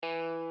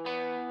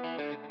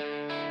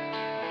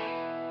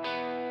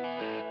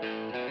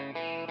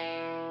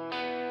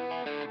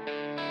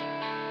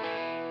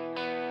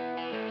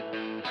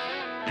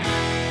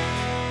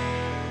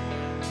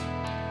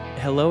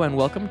Hello and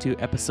welcome to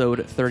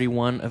episode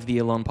 31 of the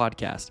Alone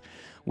Podcast.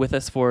 With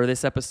us for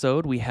this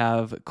episode, we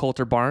have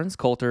Colter Barnes.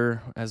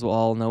 Colter, as we'll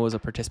all know, is a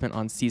participant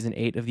on season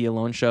 8 of the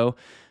Alone Show.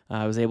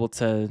 I was able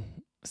to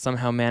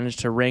somehow manage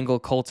to wrangle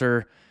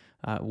Colter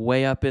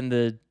way up in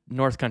the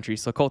North Country.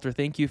 So Colter,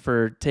 thank you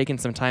for taking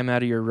some time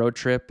out of your road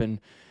trip and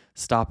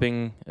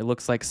stopping, it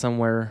looks like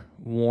somewhere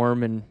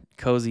warm and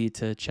cozy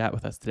to chat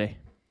with us today.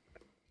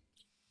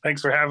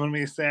 Thanks for having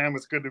me, Sam.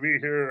 It's good to be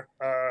here.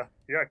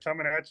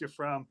 Coming at you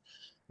from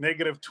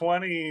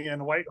 -20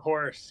 in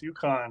Whitehorse,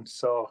 Yukon.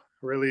 So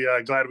really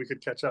glad we could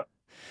catch up.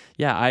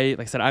 Yeah, like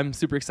I said, I'm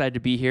super excited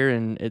to be here,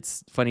 and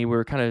it's funny, we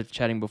were kind of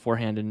chatting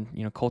beforehand,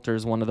 and Colter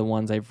is one of the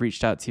ones I've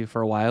reached out to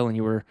for a while, and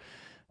you were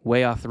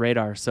way off the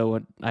radar.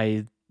 So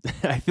I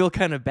feel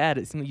kind of bad.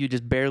 It seemed like you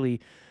just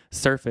barely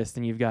surfaced,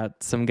 and you've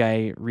got some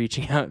guy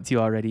reaching out to you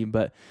already,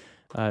 but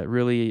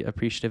really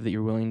appreciative that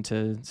you're willing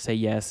to say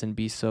yes and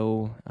be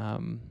so,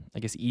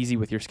 easy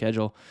with your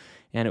schedule.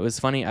 And it was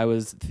funny, I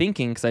was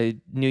thinking, because I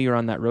knew you were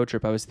on that road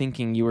trip, I was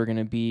thinking you were going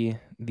to be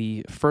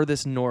the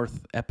furthest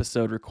north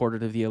episode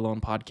recorded of the Alone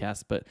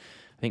Podcast, but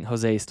I think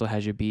Jose still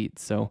has you beat.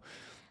 So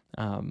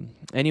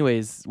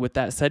anyways, with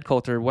that said,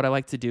 Colter, what I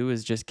like to do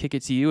is just kick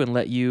it to you and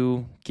let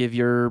you give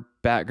your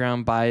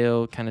background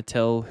bio, kind of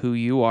tell who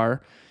you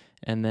are,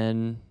 and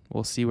then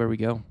we'll see where we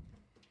go.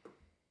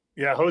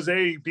 Yeah,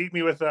 Jose beat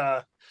me with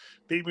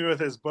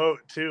his boat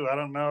too. I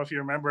don't know if you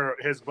remember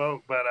his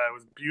boat, but it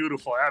was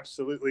beautiful,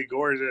 absolutely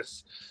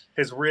gorgeous.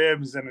 His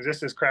ribs and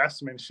just his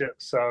craftsmanship.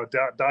 So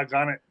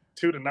doggone it,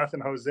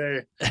 2-0,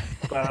 Jose.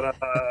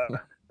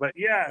 But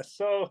yeah.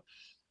 So,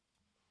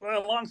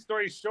 well, long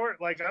story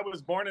short, like I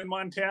was born in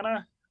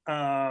Montana,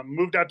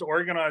 moved out to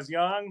Oregon when I was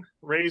young,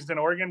 raised in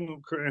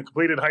Oregon,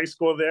 completed high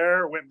school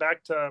there, went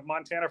back to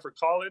Montana for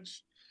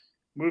college.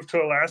 Moved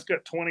to Alaska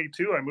at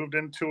 22. I moved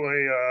into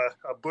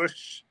a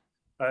bush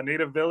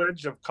native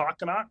village of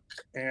Kokkinok,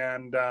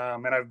 and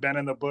I've been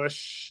in the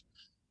bush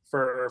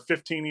for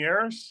 15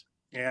 years.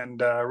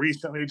 And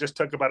recently just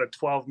took about a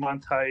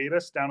 12-month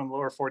hiatus down in the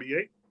lower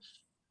 48.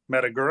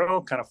 Met a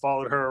girl, kind of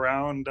followed her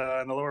around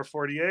in the lower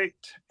 48,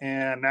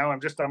 and now I'm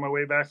just on my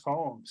way back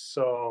home.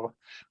 So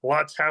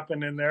lots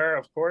happened in there,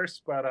 of course,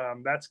 but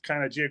that's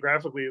kind of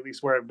geographically at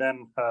least where I've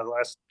been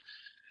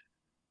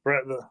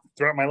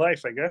throughout my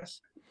life, I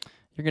guess.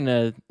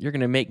 You're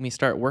gonna make me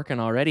start working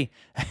already.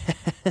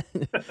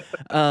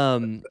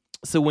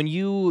 So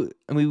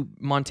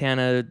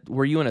Montana,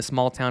 were you in a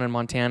small town in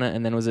Montana,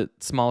 and then was it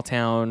small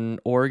town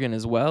Oregon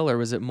as well, or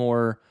was it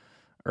more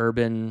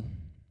urban?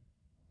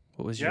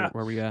 Where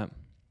were you at?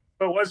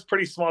 It was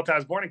pretty small town. I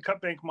was born in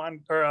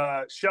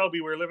Cutbank, Shelby.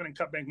 We were living in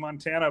Cutbank,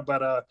 Montana,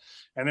 but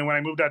and then when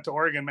I moved out to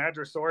Oregon,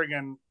 Madras,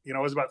 Oregon, it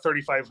was about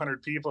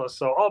 3,500 people.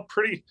 So all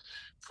pretty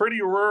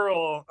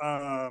rural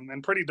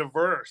and pretty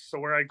diverse. So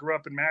where I grew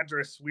up in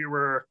Madras, we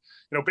were,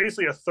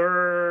 basically a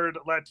third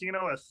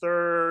Latino, a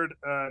third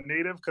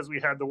Native, because we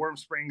had the Warm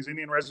Springs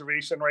Indian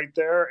Reservation right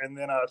there, and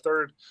then a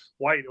third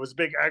white. It was a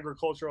big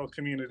agricultural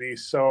community.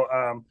 So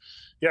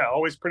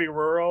always pretty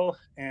rural.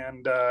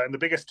 And the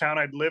biggest town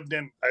I've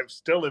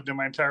still lived in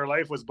my entire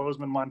life was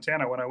Bozeman,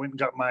 Montana. When I went and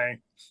got my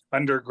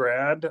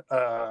undergrad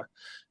at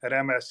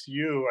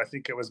MSU, I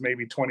think it was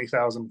maybe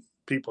 20,000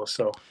 people.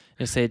 So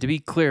to be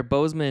clear,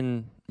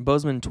 Bozeman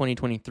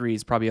 2023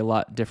 is probably a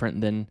lot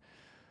different than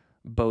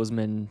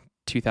Bozeman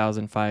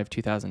 2005,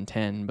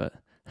 2010, but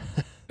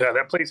yeah,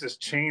 that place is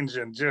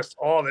changing just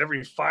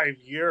every 5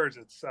 years.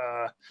 It's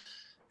I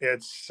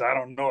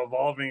don't know,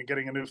 evolving and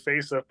getting a new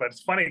facelift. But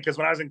it's funny because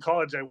when I was in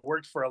college, I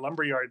worked for a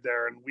lumberyard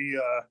there, and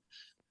we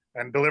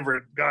and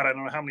delivered, God, I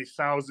don't know how many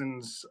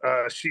thousands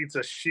sheets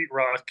of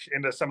sheetrock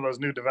into some of those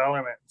new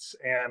developments.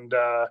 And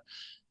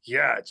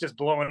it's just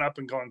blowing up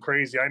and going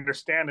crazy. I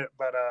understand it,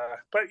 but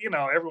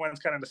everyone's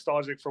kind of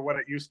nostalgic for what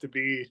it used to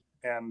be,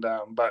 and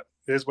but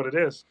it is what it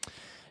is.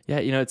 Yeah,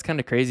 it's kind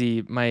of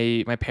crazy.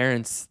 My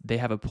parents, they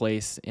have a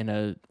place in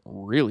a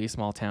really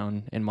small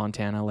town in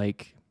Montana.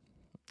 Like,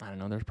 I don't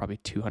know, there's probably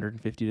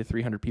 250 to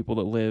 300 people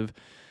that live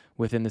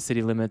within the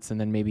city limits, and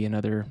then maybe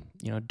another,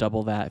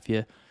 double that if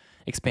you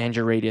expand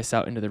your radius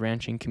out into the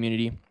ranching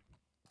community.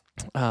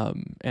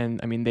 And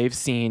I mean, they've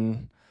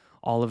seen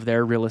all of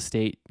their real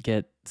estate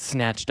get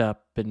snatched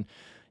up, and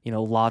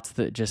lots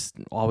that just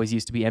always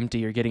used to be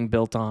empty are getting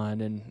built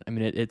on. And I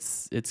mean,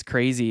 it's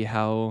crazy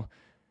how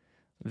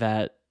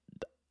that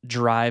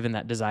drive and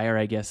that desire,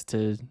 I guess,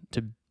 to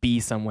be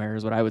somewhere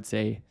is what I would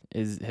say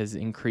has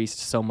increased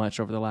so much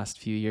over the last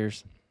few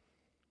years.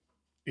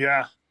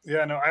 Yeah,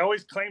 no, I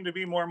always claim to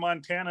be more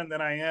Montanan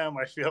than I am.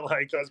 I feel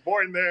like I was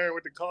born there,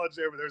 went to college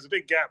there, but there's a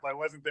big gap. I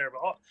wasn't there,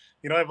 but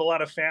I have a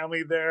lot of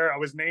family there. I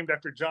was named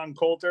after John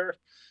Colter,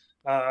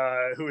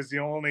 who was the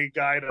only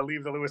guy to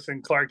leave the Lewis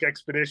and Clark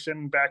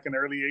expedition back in the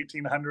early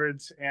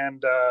 1800s.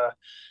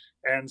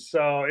 And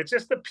so it's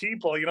just the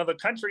people, the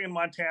country in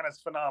Montana is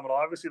phenomenal.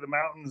 Obviously the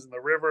mountains and the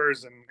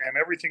rivers and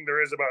everything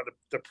there is about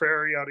the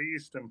prairie out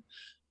east.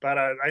 But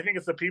I think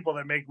it's the people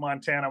that make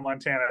Montana.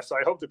 So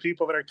I hope the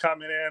people that are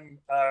coming in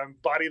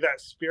embody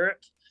that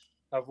spirit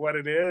of what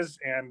it is,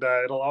 and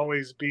it'll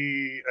always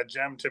be a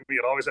gem to me.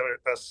 It'll always have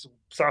a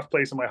soft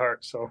place in my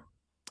heart. So,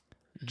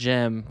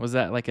 Gem, was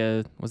that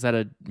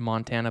a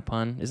Montana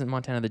pun? Isn't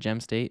Montana the gem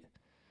state?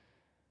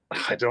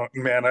 I don't,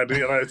 man. I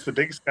do. It's the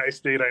Big Sky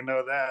State. I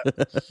know that,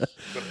 but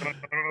I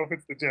don't know if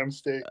it's the gem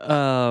state.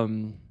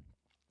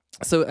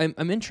 So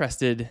I'm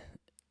interested.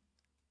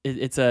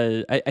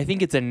 I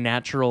think it's a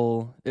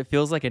natural. It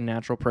feels like a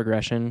natural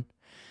progression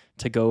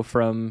to go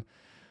from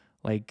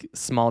like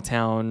small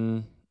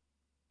town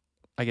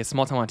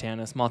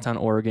Montana, small town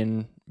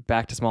Oregon,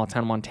 back to small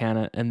town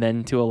Montana, and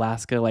then to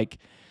Alaska. Like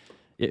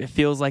it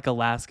feels like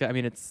Alaska. I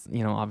mean, it's,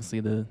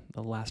 obviously the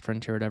last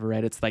frontier or whatever,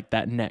 right? It's like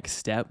that next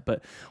step.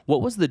 But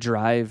what was the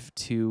drive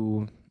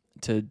to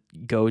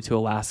go to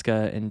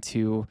Alaska and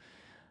to,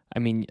 I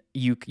mean,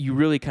 you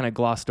really kind of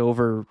glossed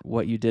over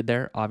what you did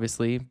there,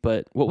 obviously,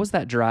 but what was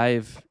that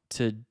drive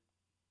to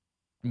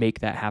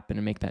make that happen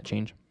and make that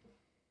change?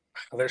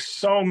 There's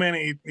so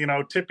many,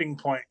 tipping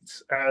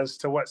points as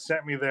to what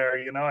sent me there.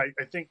 I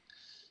think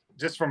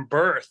just from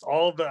birth,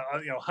 all the,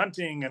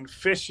 hunting and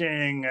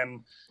fishing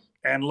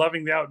and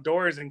loving the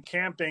outdoors and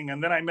camping.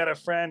 And then I met a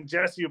friend,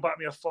 Jesse, who bought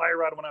me a fly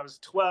rod when I was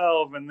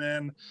 12. And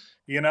then,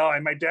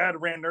 my dad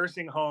ran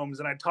nursing homes,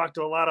 and I talked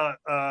to a lot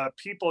of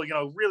people,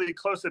 really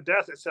close to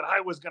death that said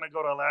I was going to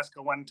go to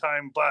Alaska one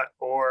time,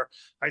 or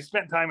I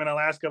spent time in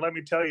Alaska. Let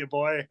me tell you,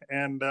 boy.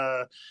 And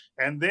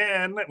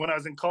then when I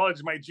was in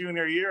college, my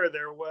junior year,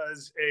 there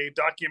was a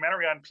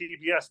documentary on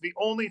PBS, the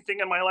only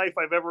thing in my life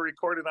I've ever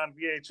recorded on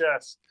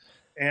VHS.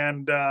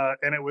 And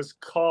it was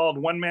called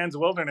One Man's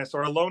Wilderness,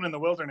 or Alone in the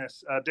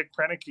Wilderness, Dick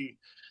Proenneke.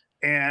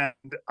 And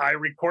I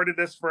recorded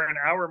this for an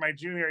hour my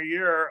junior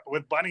year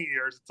with bunny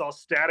ears. It's all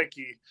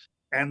staticky.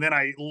 And then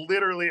I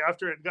literally,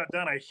 after it got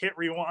done, I hit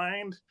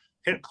rewind,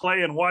 hit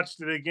play, and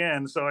watched it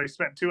again. So I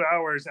spent 2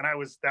 hours, and that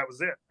was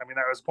it. I mean,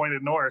 I was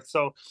pointed north.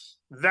 So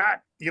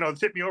that,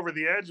 tipped me over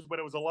the edge, but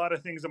it was a lot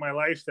of things in my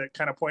life that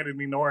kind of pointed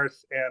me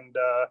north. And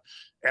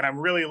I'm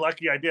really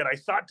lucky I did. I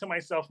thought to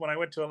myself when I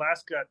went to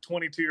Alaska at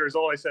 22 years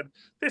old, I said,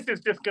 this is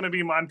just going to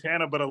be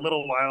Montana, but a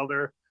little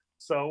wilder.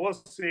 So we'll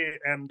see.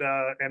 And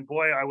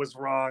boy, I was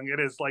wrong. It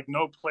is like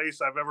no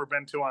place I've ever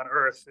been to on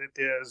earth. It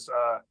is,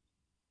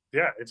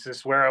 it's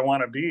just where I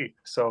want to be.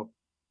 So.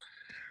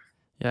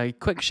 Yeah,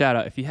 quick shout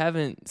out. If you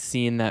haven't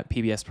seen that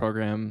PBS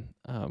program,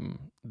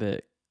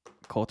 that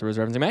Coulter was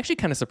referencing, I'm actually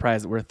kind of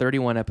surprised that we're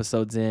 31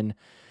 episodes in,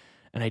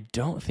 and I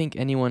don't think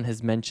anyone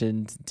has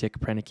mentioned Dick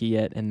Proenneke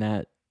yet in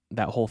that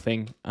whole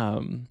thing.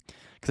 Because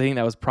I think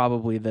that was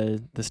probably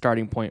the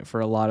starting point for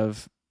a lot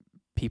of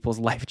people's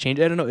life change.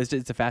 I don't know. It's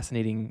a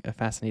fascinating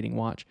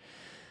watch.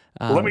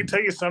 Let me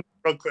tell you something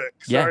real quick.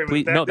 Sorry, yeah,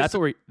 please. No, that's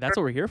what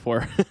we're here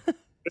for.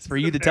 It's for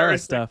you to tell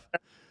us stuff.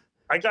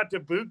 I got to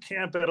boot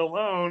camp at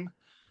Alone.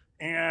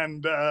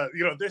 And,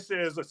 this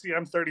is, let's see,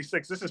 I'm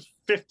 36. This is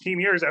 15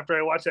 years after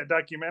I watched that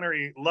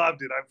documentary.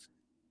 Loved it.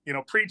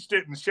 I've, preached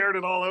it and shared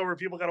it all over.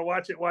 People got to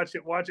watch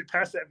it,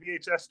 pass that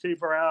VHS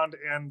tape around.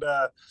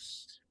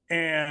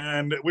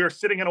 And we were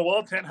sitting in a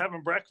wall tent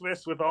having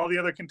breakfast with all the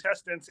other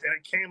contestants. And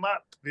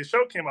the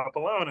show came up,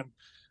 Alone,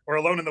 or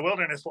Alone in the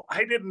Wilderness. Well,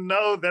 I didn't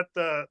know that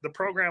the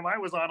program I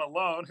was on,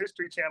 Alone,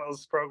 History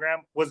Channel's program,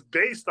 was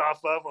based off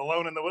of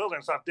Alone in the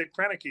Wilderness, off Dick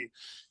Proenneke.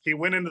 He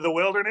went into the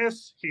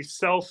wilderness. He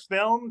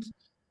self-filmed.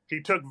 He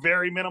took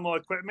very minimal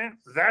equipment.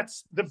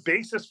 That's the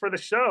basis for the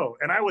show.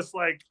 And I was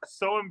like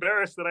so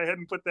embarrassed that I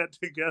hadn't put that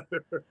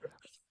together.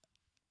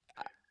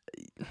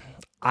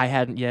 I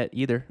hadn't yet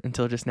either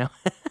until just now.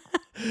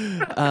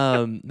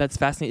 That's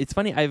fascinating. It's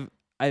funny.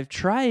 I've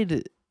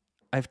tried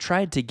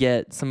to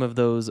get some of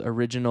those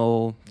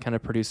original kind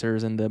of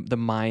producers and the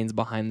minds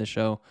behind the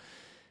show.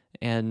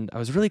 And I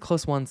was really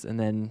close once, and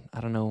then I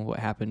don't know what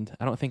happened.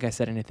 I don't think I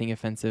said anything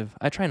offensive.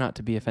 I try not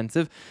to be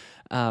offensive,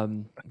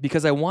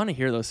 because I want to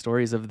hear those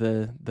stories of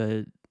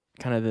the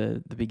kind of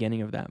the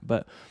beginning of that.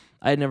 But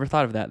I had never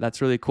thought of that.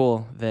 That's really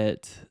cool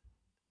that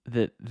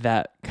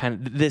kind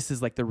of, this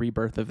is like the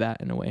rebirth of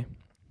that in a way.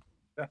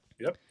 Yeah.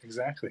 Yep.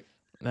 Exactly.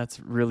 That's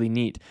really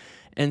neat.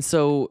 And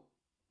so,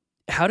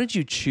 how did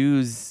you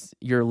choose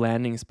your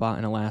landing spot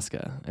in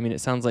Alaska? I mean, it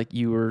sounds like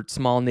you were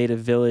small native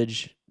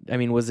village. I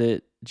mean, was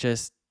it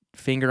just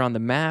finger on the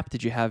map?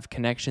 Did you have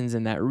connections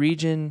in that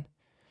region?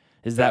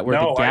 Is that where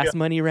the gas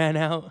money ran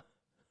out?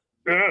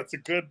 Yeah, it's a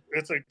good,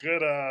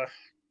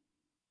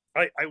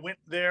 I went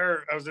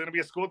there. I was going to be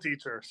a school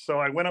teacher. So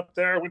I went up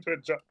there, went to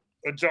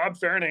a job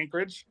fair in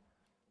Anchorage,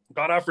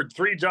 got offered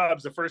 3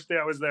 jobs the first day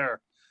I was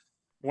there.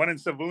 One in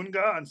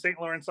Savunga on St.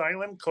 Lawrence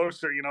Island,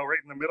 closer, right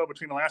in the middle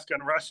between Alaska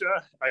and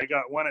Russia. I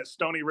got one at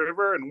Stony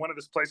River and one at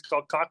this place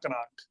called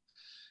Kokkinok.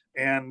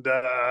 And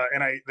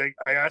I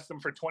asked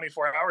them for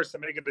 24 hours to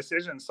make a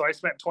decision. So I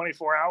spent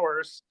 24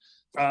 hours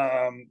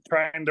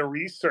trying to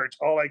research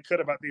all I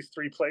could about these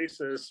 3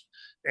 places,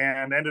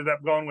 and ended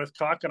up going with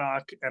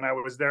Kokkinok. And I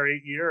was there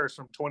 8 years,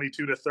 from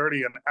 22 to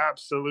 30, and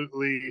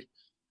absolutely,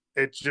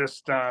 it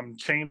just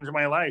changed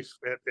my life.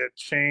 It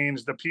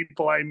changed the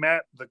people I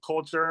met, the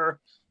culture,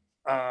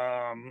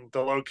 the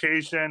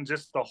location,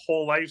 just the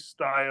whole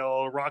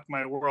lifestyle rocked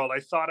my world. I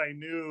thought I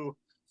knew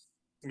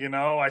You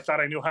know, I thought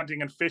I knew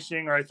hunting and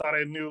fishing, or I thought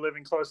I knew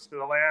living close to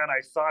the land.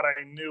 I thought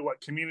I knew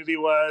what community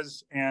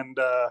was, and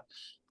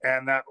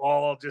that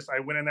all just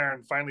I went in there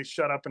and finally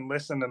shut up and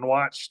listened and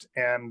watched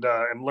and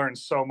learned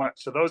so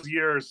much. So those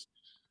years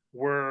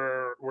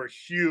were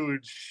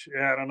huge.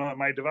 I don't know, in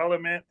my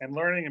development and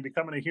learning and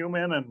becoming a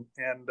human,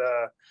 and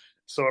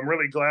so I'm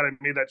really glad I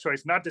made that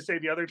choice. Not to say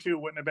the other two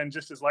wouldn't have been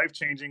just as life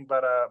changing,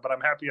 but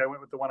I'm happy I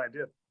went with the one I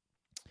did.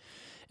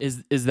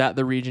 Is that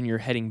the region you're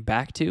heading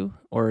back to,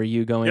 or are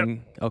you Yep.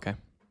 going? Okay.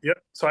 Yep.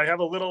 So I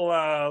have a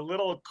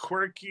little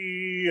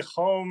quirky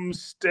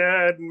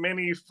homestead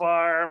mini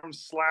farm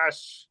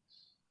slash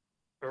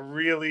a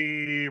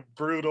really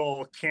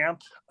brutal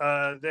camp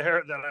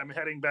there that I'm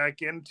heading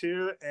back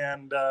into,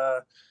 and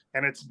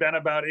it's been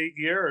about 8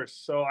 years.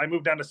 So I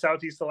moved down to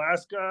Southeast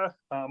Alaska,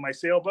 my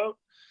sailboat,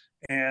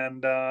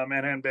 and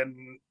have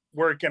been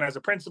working as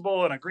a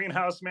principal and a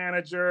greenhouse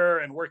manager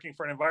and working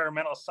for an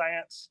environmental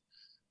science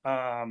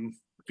um,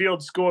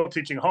 field school,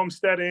 teaching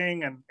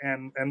homesteading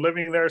and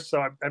living there.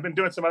 So I've been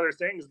doing some other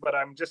things, but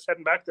I'm just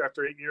heading back there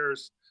after 8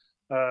 years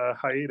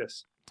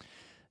hiatus.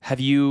 Have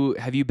you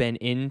been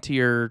into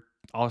your,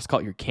 I'll just call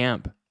it your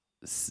camp,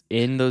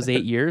 in those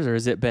 8 years, or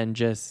has it been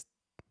just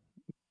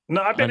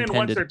No, I've been in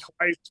once untended? or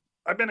twice.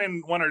 I've been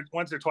in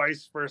once or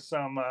twice for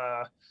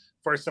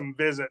some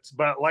visits,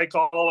 but like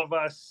all of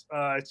us,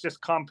 it's just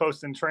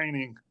compost and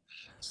training.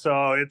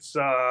 So it's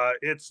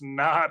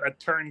not a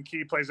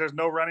turnkey place. There's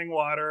no running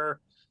water.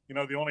 You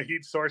know, the only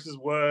heat source is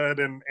wood,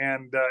 and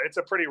it's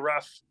a pretty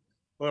rough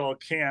little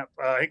camp.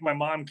 I think my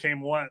mom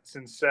came once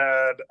and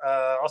said,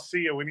 "I'll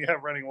see you when you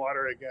have running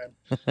water again."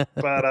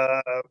 But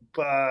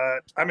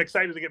I'm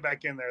excited to get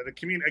back in there. The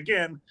community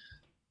again,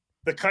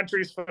 the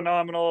country's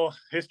phenomenal,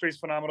 history's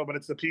phenomenal, but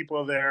it's the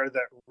people there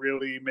that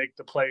really make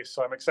the place.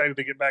 So I'm excited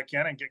to get back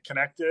in and get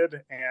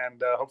connected,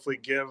 and hopefully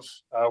give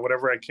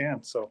whatever I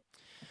can. So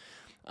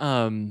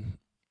Um,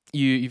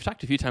 you've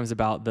talked a few times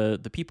about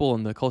the people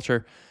and the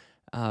culture.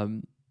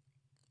 Um,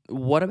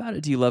 what about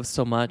it do you love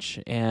so much?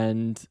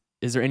 And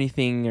is there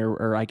anything,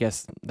 or I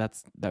guess that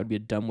would be a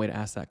dumb way to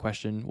ask that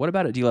question. What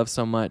about it do you love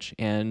so much?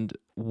 And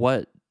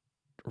what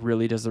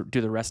really do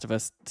the rest of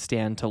us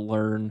stand to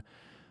learn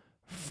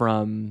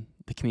from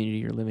the community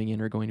you're living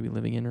in, or going to be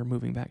living in, or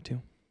moving back to?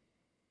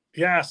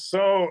 yeah,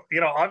 so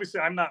obviously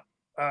I'm not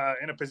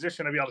in a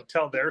position to be able to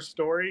tell their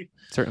story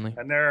Certainly.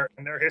 and their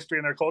history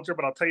and their culture,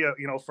 but I'll tell you,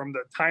 from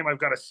the time I've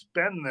got to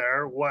spend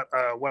there, what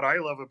I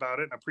love about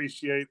it and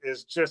appreciate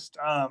is just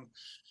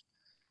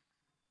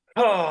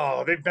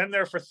oh, they've been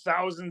there for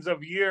thousands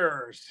of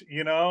years,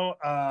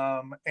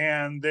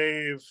 and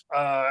they're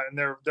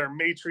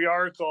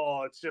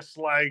matriarchal. It's just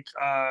like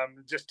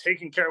just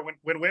taking care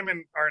when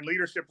women are in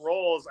leadership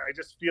roles. I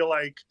just feel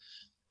like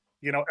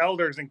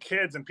elders and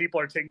kids and people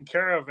are taken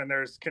care of, and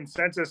there's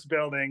consensus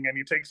building, and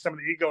you take some of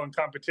the ego and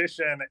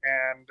competition,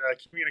 and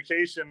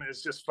communication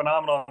is just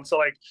phenomenal. And so,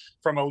 like,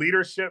 from a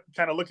leadership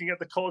kind of looking at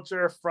the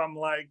culture, from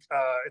like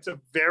it's a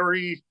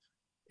very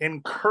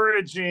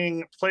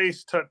encouraging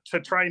place to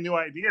try new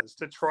ideas,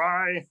 to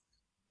try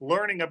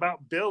learning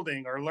about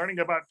building, or learning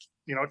about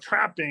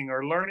trapping,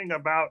 or learning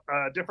about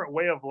a different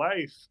way of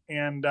life.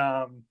 And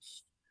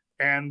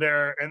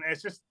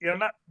it's just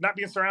not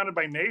being surrounded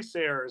by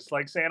naysayers,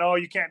 like saying, oh,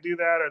 you can't do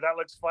that, or that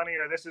looks funny,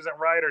 or this isn't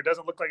right, or it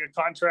doesn't look like a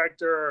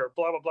contractor, or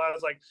blah blah blah.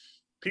 It's like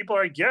people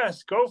are,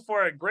 yes, go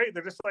for it, great.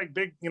 They're just like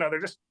big, they're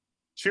just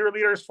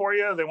cheerleaders for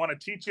you. They want to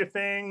teach you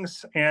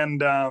things,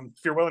 and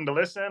if you're willing to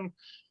listen,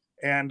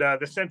 and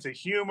the sense of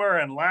humor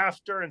and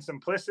laughter and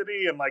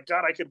simplicity, and like,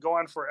 God, I could go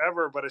on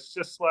forever, but it's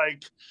just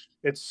like,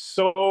 it's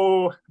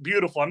so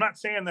beautiful. I'm not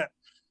saying that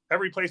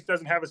every place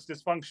doesn't have its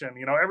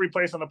dysfunction. Every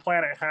place on the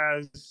planet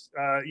has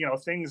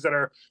things that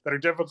are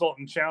difficult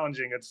and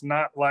challenging. It's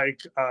not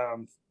like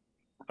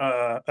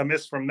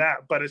amiss from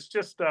that, but it's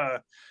just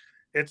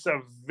it's a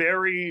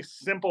very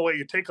simple way.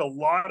 You take a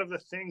lot of the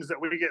things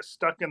that we get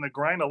stuck in the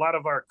grind, a lot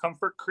of our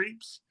comfort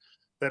creeps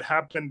that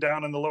happen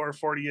down in the lower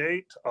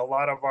 48, a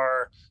lot of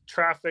our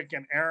traffic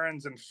and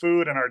errands and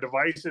food and our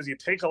devices. You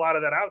take a lot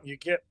of that out, and you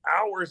get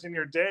hours in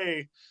your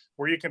day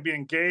where you can be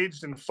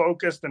engaged and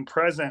focused and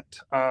present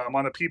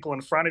on the people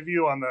in front of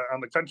you, on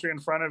the country in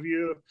front of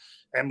you,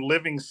 and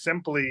living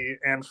simply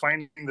and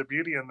finding the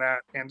beauty in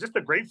that, and just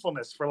the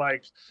gratefulness for,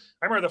 like,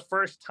 I remember the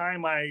first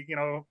time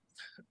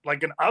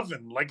like an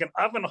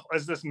oven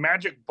is this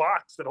magic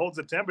box that holds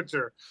a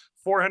temperature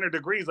 400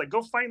 degrees. Like,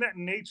 go find that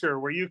in nature,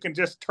 where you can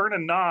just turn a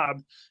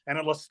knob and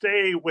it'll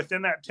stay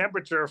within that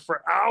temperature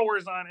for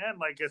hours on end.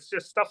 Like, it's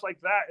just stuff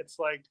like that. It's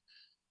like,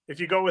 if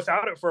you go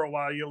without it for a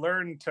while, you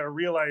learn to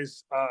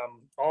realize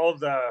all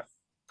the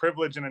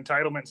privilege and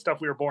entitlement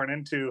stuff we were born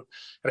into.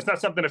 And it's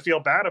not something to feel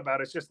bad about.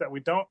 It's just that we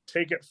don't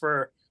take it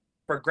for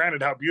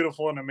granted how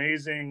beautiful and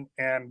amazing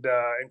and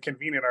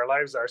convenient our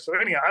lives are. So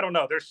anyhow, I don't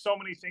know. There's so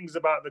many things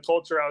about the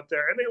culture out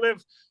there, and they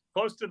live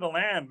close to the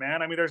land,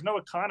 man. I mean, there's no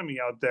economy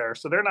out there,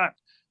 so they're not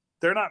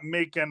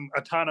making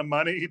a ton of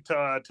money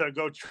to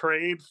go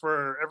trade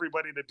for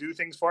everybody to do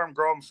things for them,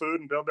 grow them food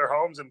and build their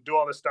homes and do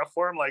all this stuff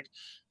for them. Like,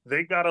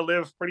 they got to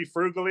live pretty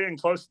frugally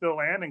and close to the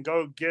land and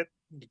go get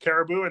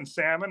caribou and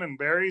salmon and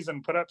berries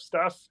and put up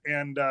stuff.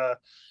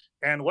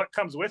 And what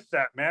comes with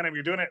that, man? I mean,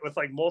 you're doing it with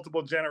like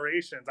multiple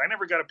generations. I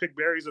never got to pick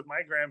berries with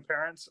my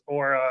grandparents,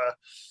 or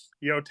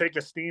take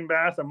a steam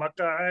bath, a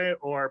muckeye,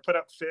 or put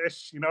up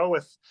fish,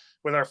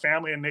 with our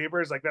family and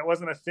neighbors. Like that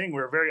wasn't a thing.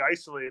 We were very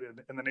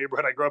isolated in the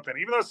neighborhood I grew up in,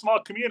 even though it's a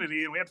small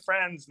community and we had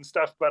friends and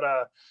stuff, but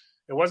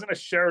it wasn't a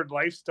shared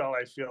lifestyle.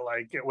 I feel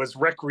like it was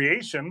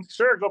recreation.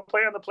 Sure, go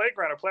play on the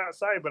playground or play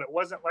outside, but it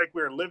wasn't like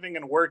we were living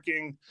and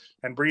working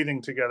and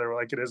breathing together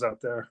like it is out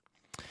there.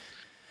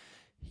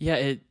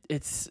 Yeah,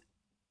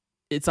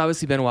 it's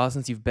obviously been a while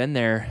since you've been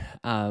there,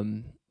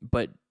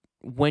 but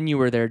when you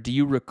were there, do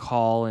you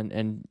recall,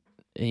 and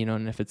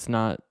if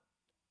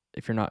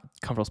if you're not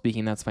comfortable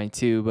speaking, that's fine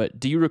too, but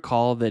do you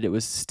recall that it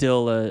was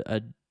still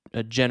a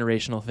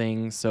generational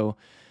thing? So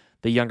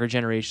the younger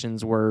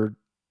generations were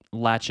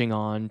latching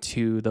on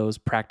to those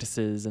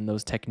practices and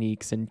those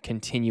techniques and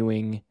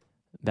continuing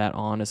that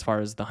on as far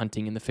as the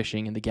hunting and the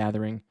fishing and the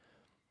gathering?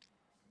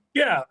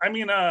 Yeah, I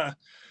mean,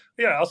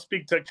 I'll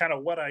speak to kind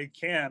of what I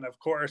can, of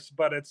course,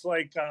 but it's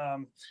like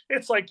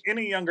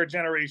any younger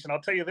generation.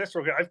 I'll tell you this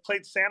real quick. I've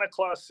played Santa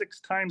Claus 6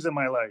 times in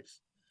my life.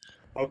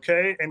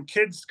 Okay. And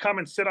kids come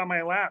and sit on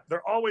my lap.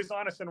 They're always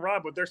honest and raw,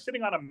 but they're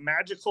sitting on a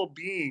magical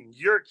being.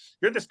 You're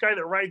this guy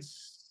that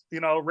rides,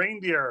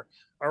 reindeer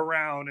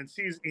around and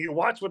you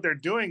watch what they're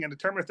doing and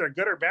determine if they're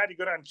good or bad. You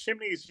go down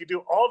chimneys, you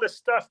do all this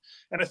stuff.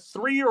 And a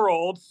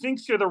 3-year-old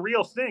thinks you're the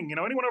real thing.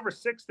 Anyone over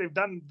 6, they've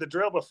done the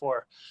drill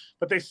before,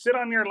 but they sit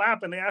on your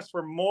lap and they ask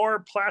for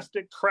more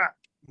plastic crap,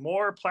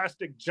 more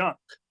plastic junk.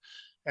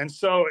 And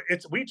so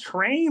we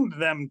trained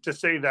them to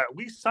say that.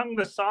 We sung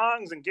the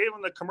songs and gave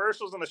them the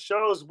commercials and the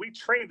shows. We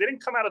trained. They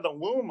didn't come out of the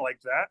womb like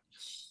that.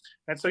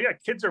 And so, yeah,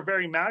 kids are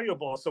very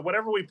malleable. So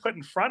whatever we put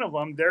in front of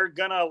them, they're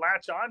going to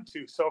latch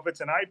onto. So if it's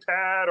an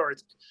iPad or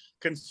it's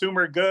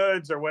consumer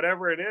goods or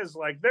whatever it is,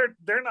 like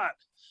they're not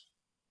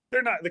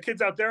the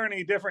kids out there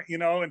any different,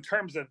 in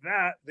terms of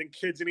that than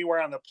kids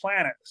anywhere on the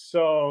planet.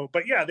 So,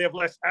 but yeah, they have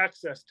less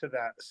access to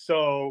that.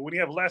 So when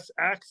you have less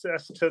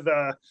access to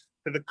the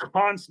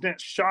constant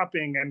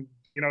shopping and,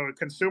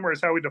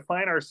 consumers, how we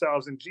define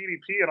ourselves and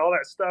GDP and all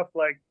that stuff,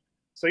 like,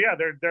 so yeah,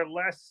 they're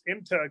less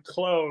into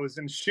clothes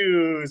and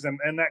shoes and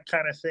that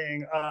kind of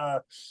thing.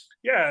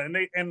 Yeah.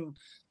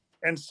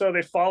 And so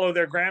they follow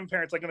their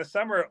grandparents. Like in the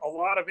summer, a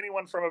lot of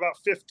anyone from about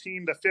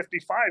 15 to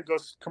 55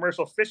 goes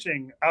commercial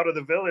fishing out of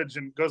the village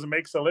and goes and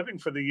makes a living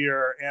for the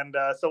year. And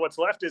so what's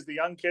left is the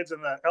young kids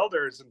and the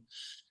elders.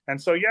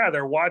 And so, yeah,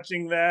 they're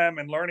watching them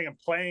and learning and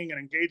playing and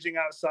engaging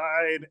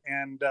outside.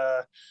 And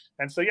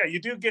so, yeah,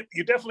 you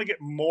definitely get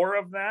more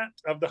of that,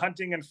 of the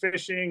hunting and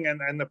fishing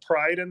and the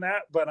pride in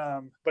that.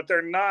 But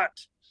they're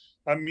not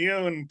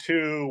immune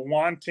to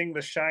wanting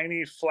the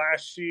shiny,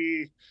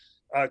 flashy,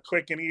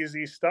 quick and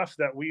easy stuff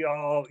that we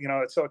all,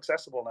 it's so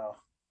accessible now.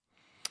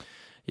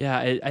 Yeah,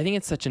 I think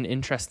it's such an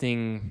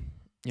interesting,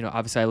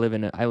 obviously I live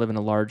in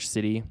a large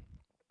city,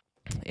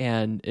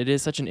 and it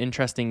is such an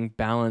interesting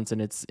balance,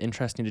 and it's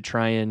interesting to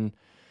try and,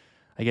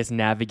 I guess,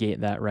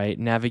 navigate that, right?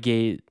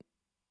 Navigate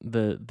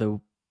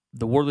the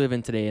world we live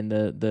in today and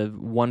the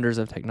wonders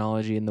of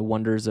technology and the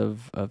wonders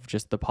of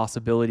just the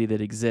possibility that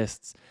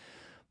exists,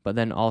 but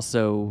then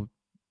also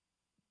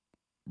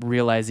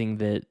realizing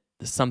that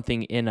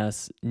something in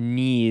us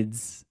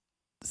needs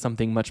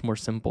something much more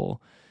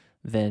simple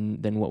than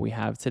what we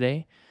have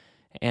today.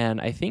 And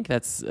I think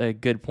that's a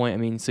good point. I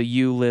mean, so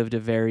you lived a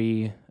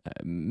very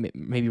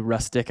maybe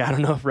rustic. I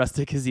don't know if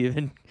rustic is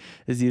even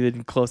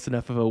close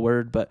enough of a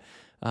word, but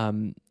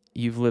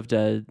you've lived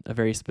a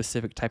very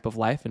specific type of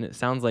life, and it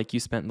sounds like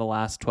you spent the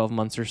last 12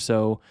 months or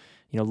so,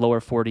 lower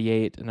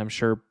 48, and I'm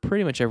sure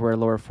pretty much everywhere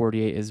lower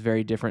 48 is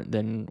very different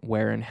than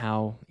where and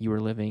how you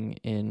were living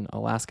in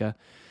Alaska.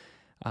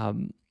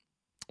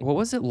 What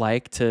was it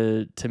like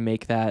to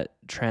make that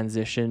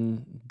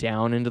transition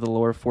down into the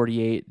lower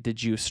 48?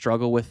 Did you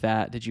struggle with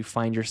that? Did you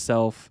find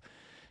yourself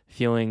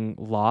feeling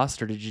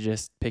lost, or did you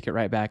just pick it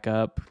right back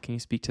up? Can you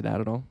speak to that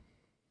at all?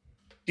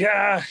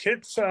 Yeah,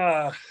 it's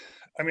a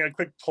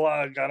quick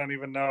plug. I don't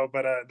even know,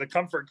 but The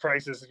Comfort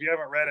Crisis, if you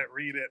haven't read it,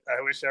 read it.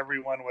 I wish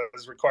everyone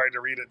was required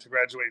to read it to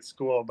graduate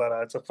school, but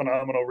it's a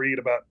phenomenal read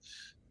about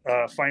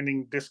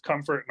finding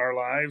discomfort in our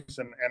lives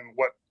and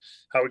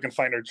how we can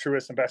find our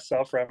truest and best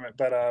self from it.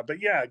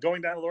 But yeah,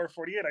 going down to lower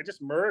 48, I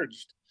just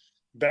merged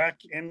back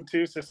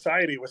into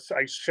society.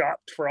 I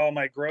shopped for all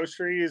my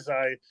groceries.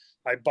 I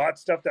bought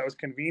stuff that was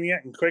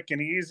convenient and quick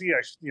and easy.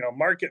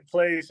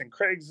 Marketplace and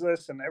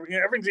Craigslist and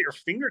everything's at your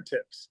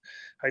fingertips.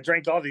 I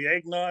drank all the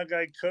eggnog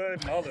I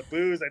could and all the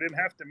booze I didn't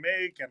have to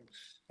make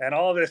and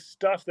all this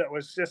stuff that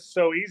was just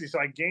so easy. So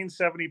I gained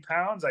 70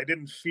 pounds. I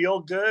didn't feel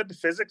good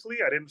physically.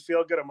 I didn't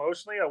feel good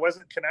emotionally. I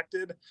wasn't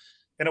connected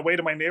in a way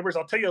to my neighbors.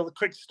 I'll tell you a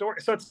quick story.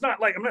 So it's not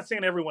like, I'm not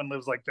saying everyone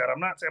lives like that. I'm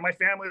not saying my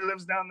family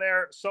lives down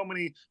there. So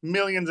many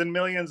millions and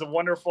millions of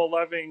wonderful,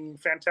 loving,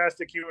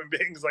 fantastic human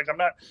beings. Like, I'm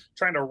not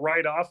trying to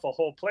write off a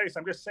whole place.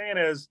 I'm just saying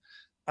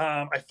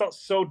I felt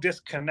so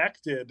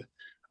disconnected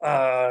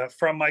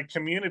from my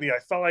community. I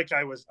felt like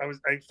I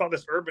felt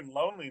this urban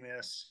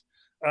loneliness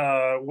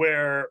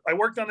where I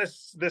worked on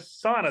this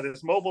sauna,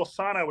 this mobile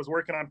sauna I was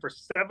working on for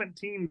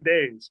 17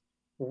 days,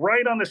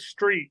 right on the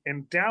street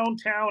in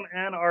downtown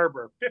Ann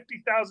Arbor.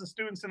 50,000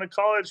 students in the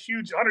college,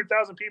 huge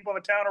 100,000 people in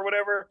the town or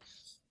whatever.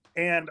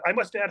 And I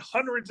must have had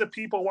hundreds of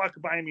people walk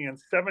by me in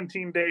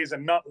 17 days,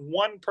 and not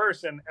one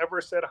person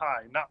ever said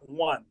hi, not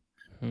one.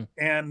 Hmm.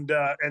 And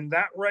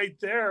that right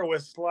there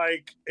was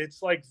like,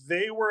 it's like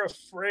they were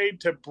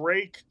afraid to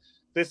break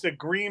this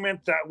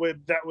agreement that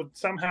would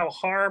somehow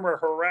harm or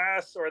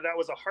harass, or that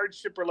was a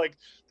hardship, or like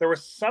there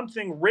was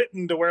something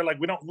written to where like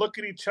we don't look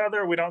at each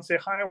other, we don't say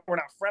hi, we're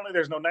not friendly,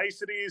 there's no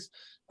niceties.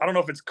 I don't know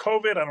if it's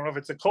COVID, I don't know if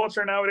it's a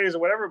culture nowadays or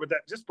whatever, but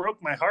that just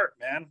broke my heart,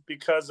 man,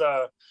 because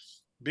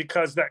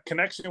that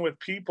connection with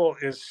people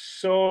is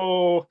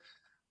so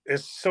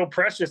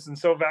precious and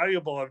so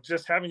valuable, of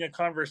just having a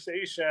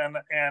conversation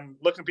and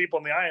looking people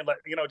in the eye and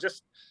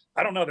just,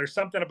 I don't know, there's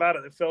something about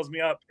it that fills me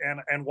up,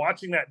 and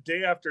watching that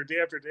day after day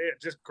after day, it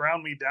just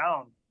ground me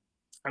down.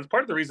 And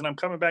part of the reason I'm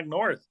coming back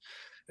north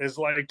is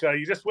like,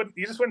 you just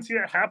wouldn't see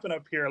that happen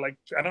up here. Like,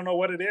 I don't know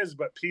what it is,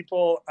 but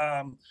people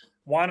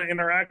want to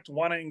interact,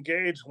 want to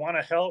engage, want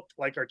to help,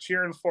 like are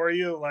cheering for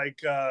you. Like,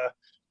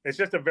 it's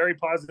just a very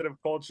positive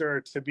culture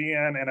to be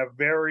in, and a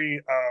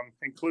very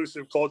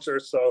inclusive culture.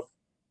 So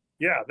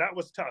yeah, that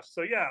was tough.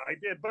 So yeah, I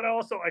did, but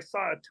also I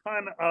saw a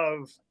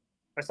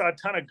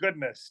ton of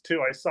goodness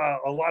too. I saw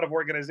a lot of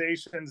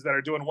organizations that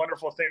are doing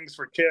wonderful things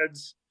for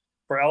kids,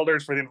 for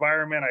elders, for the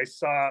environment. I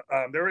saw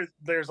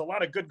there's a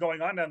lot of good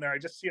going on down there. I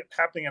just see it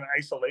happening in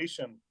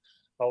isolation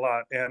a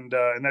lot, and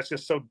that's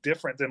just so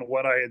different than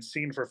what I had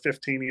seen for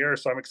 15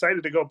 years. So I'm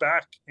excited to go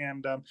back,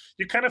 and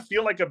you kind of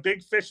feel like a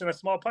big fish in a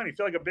small pond. You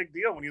feel like a big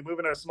deal when you move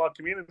into a small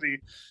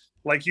community.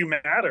 Like, you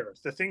matter.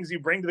 The things you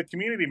bring to the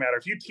community matter.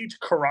 If you teach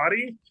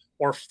karate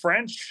or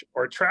French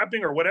or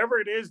trapping or whatever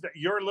it is that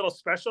your little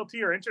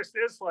specialty or interest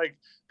is, like,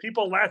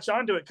 people latch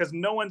onto it because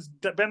no one's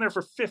been there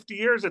for 50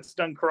 years that's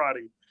done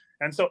karate.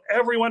 And so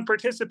everyone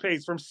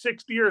participates from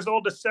 60 years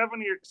old to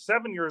 7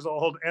 years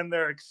old, and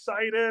they're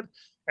excited,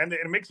 and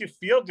it makes you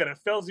feel good. It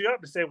fills you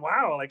up to say,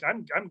 wow, like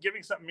I'm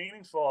giving something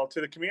meaningful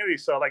to the community.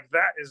 So like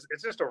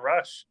it's just a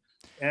rush.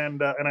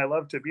 And I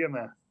love to be in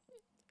that.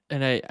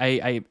 And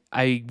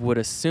I would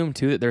assume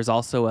too that there's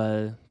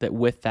also that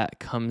with that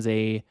comes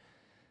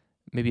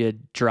maybe a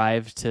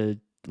drive to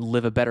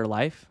live a better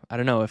life. I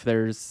don't know if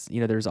there's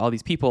all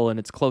these people and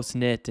it's close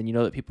knit, and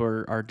that people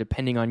are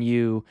depending on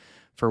you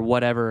for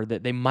whatever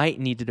that they might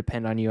need to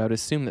depend on you. I would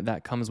assume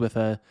that comes with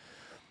a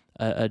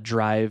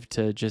drive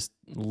to just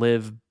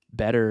live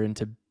better and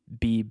to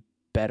be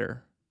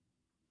better.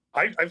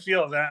 I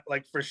feel that,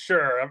 like, for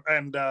sure.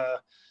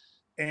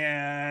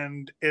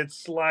 And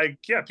it's like,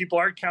 yeah, people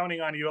are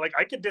counting on you. Like,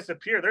 I could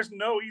disappear. There's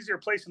no easier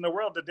place in the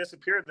world to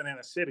disappear than in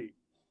a city.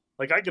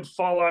 Like, I could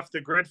fall off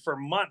the grid for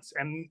months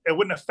and it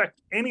wouldn't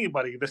affect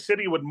anybody. The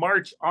city would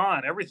march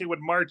on. Everything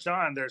would march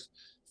on. There's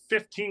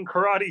 15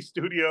 karate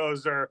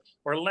studios or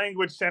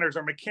language centers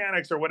or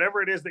mechanics or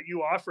whatever it is that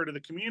you offer to the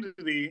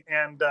community.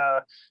 And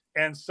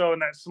so in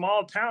that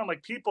small town,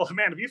 like, people,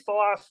 man, if you fall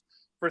off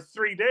for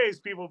 3 days,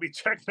 people will be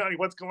checking on you.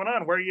 What's going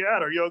on? Where are you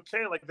at? Are you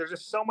okay? Like, there's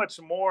just so much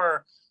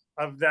more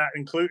of that,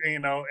 including,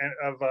 and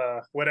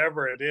of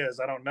whatever it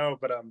is. I don't know,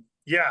 but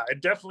yeah,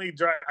 it definitely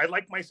I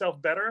like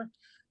myself better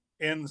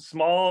in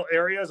small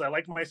areas. I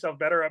like myself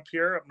better up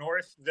here, up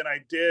north, than I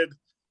did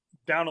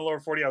down in lower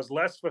 40. I was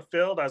less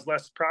fulfilled. I was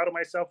less proud of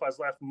myself. I was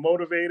less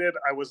motivated.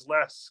 I was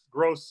less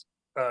growth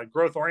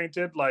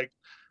oriented. Like,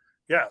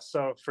 yeah,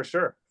 so for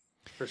sure.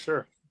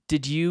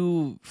 Did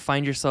you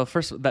find yourself,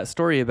 first, that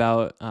story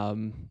about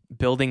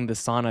building the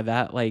sauna,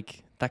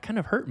 that kind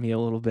of hurt me a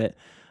little bit.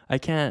 I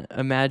can't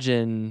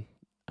imagine,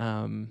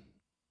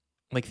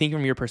 like, thinking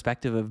from your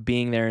perspective of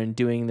being there and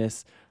doing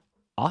this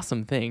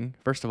awesome thing,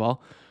 first of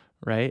all,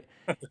 right?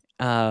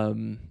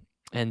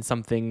 And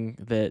something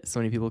that so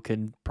many people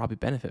could probably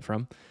benefit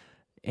from.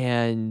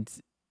 And,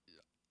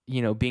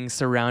 being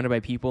surrounded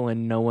by people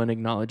and no one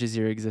acknowledges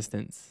your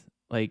existence.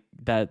 Like,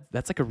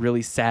 that's like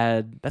a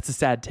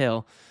sad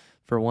tale.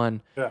 For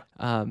one.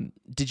 Yeah.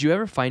 Did you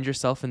ever find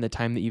yourself in the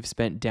time that you've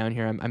spent down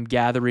here? I'm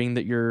gathering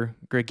that you're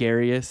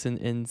gregarious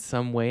in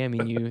some way. I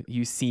mean,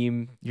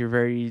 you're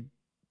very,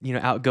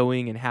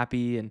 outgoing and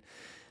happy.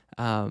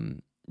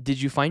 And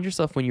did you find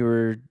yourself when you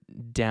were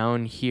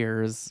down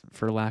here,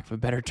 for lack of a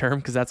better term,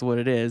 because that's what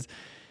it is,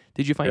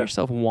 did you find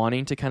yourself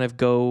wanting to kind of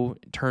go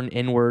turn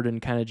inward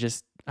and kind of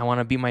just, I want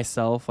to be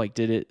myself? Like,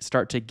 did it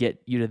start to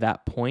get you to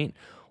that point?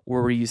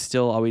 Or were you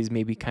still always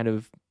maybe kind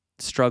of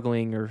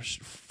struggling or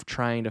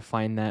trying to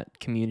find that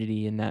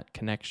community and that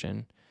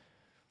connection?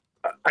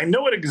 I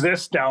know it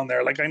exists down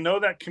there. Like, I know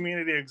that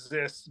community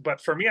exists, but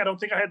for me, I don't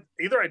think I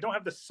don't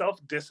have the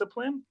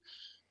self-discipline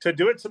to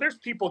do it. So there's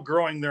people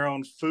growing their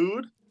own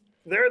food.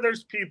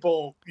 There's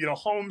people,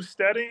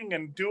 homesteading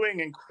and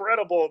doing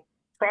incredible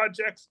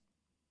projects,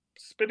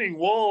 spinning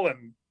wool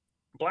and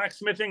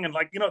blacksmithing. And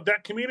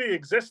that community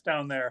exists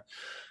down there.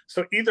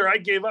 So either I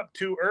gave up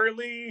too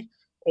early,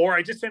 or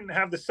I just didn't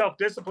have the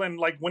self-discipline.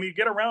 Like, when you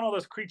get around all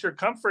those creature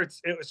comforts,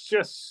 it was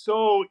just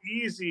so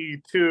easy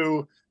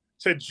to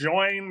to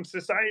join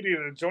society,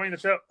 to join the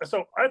show.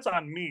 So that's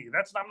on me.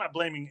 I'm not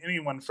blaming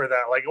anyone for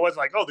that. Like, it wasn't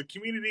like, oh, the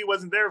community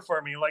wasn't there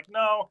for me. Like,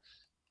 no,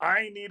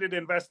 I needed to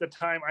invest the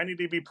time. I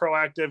needed to be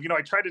proactive.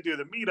 I tried to do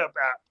the meetup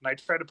app, and I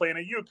tried to play in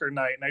a euchre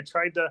night, and I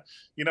tried to,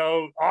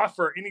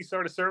 offer any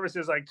sort of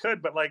services I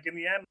could. But like in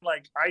the end,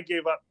 like I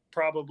gave up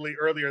probably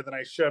earlier than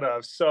I should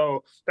have.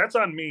 So that's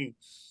on me.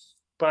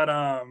 But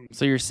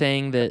So you're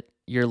saying that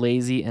you're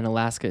lazy and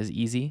Alaska is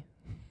easy?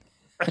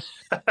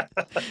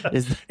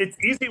 It's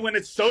easy when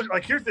it's so,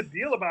 like, here's the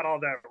deal about all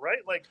that, right?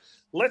 Like,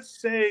 let's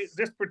say,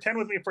 just pretend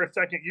with me for a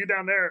second, you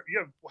down there,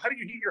 how do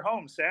you heat your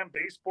home, Sam?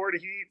 Baseboard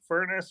heat,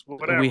 furnace,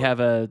 whatever. We have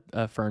a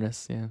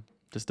furnace, yeah.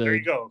 There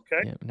you go,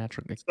 okay? Yeah,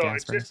 natural gas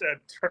it's furnace. Just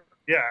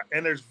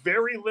and there's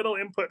very little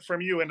input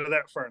from you into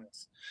that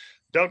furnace.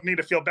 Don't need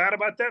to feel bad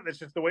about that. That's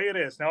just the way it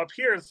is. Now up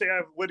here, say I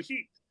have wood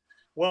heat.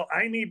 Well,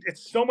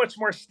 it's so much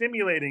more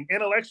stimulating.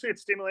 Intellectually,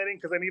 it's stimulating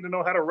because I need to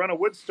know how to run a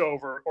wood stove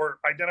or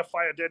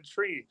identify a dead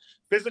tree.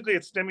 Physically,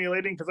 it's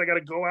stimulating because I got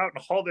to go out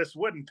and haul this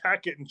wood and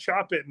pack it and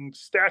chop it and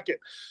stack it.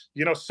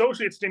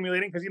 Socially, it's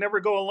stimulating because you never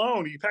go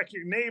alone. You pack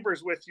your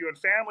neighbors with you and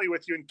family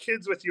with you and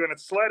kids with you, and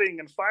it's sledding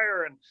and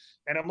fire.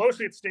 And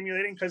emotionally, it's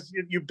stimulating because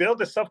you build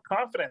the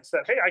self-confidence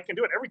that, hey, I can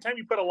do it. Every time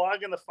you put a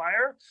log in the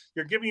fire,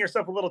 you're giving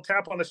yourself a little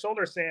tap on the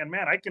shoulder saying,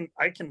 man, I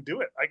can do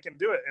it. I can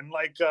do it. And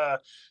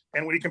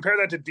and when you compare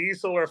that to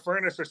diesel or a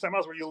furnace or something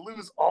else where you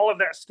lose all of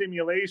that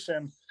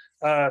stimulation.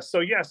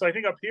 So I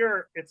think up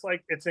here, it's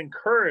like, it's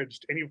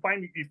encouraged, and you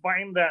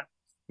find that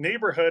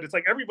neighborhood. It's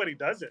like everybody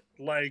does it.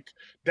 Like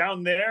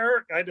down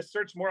there, I had to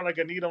search more like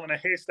a needle in a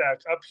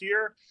haystack. Up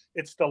here,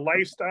 it's the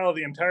lifestyle of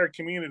the entire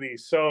community.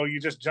 So you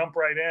just jump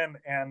right in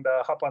and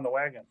hop on the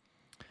wagon.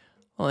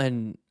 Well,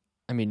 and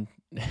I mean,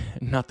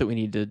 not that we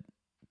need to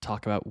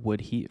talk about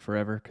wood heat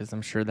forever, because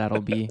I'm sure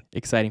that'll be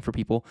exciting for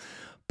people.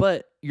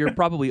 But you're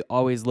probably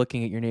always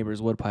looking at your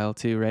neighbor's woodpile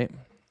too, right?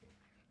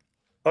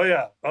 Oh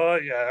yeah.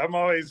 I'm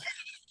always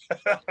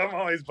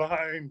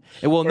behind.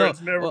 Well, no.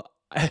 Well,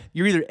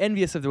 you're either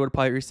envious of the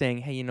woodpile, or you're saying,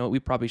 hey, you know what? We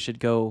probably should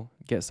go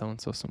get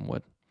so-and-so some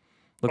wood.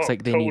 Looks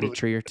like they need a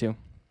tree or two.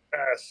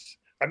 Yes.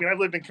 I mean, I've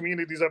lived in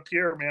communities up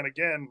here, man.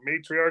 Again,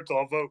 matriarchal.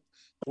 I'll vote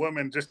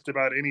woman just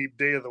about any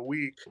day of the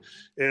week,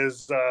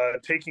 is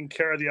taking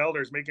care of the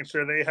elders, making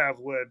sure they have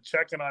wood,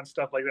 checking on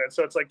stuff like that.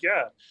 So it's like,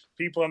 yeah,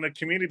 people in the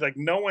community, like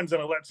no one's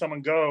gonna let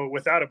someone go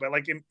without it. But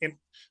like in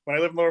when I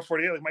lived in Lower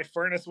 48, like my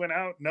furnace went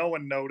out, no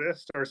one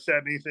noticed or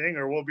said anything,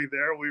 or we'll be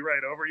there, we'll be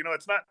right over.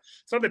 It's not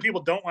that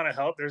people don't want to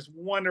help. There's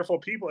wonderful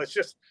people. It's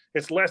just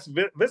it's less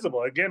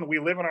visible. Again, we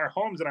live in our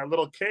homes in our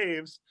little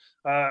caves.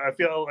 I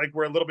feel like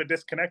we're a little bit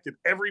disconnected.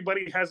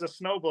 Everybody has a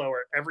snowblower.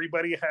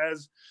 Everybody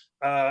has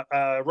a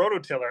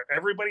rototiller.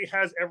 Everybody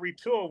has every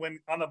tool. When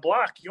on the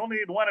block, you only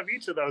need one of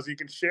each of those. You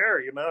can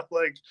share,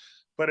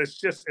 but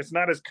it's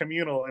not as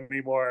communal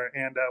anymore.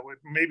 And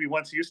maybe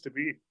once used to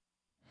be.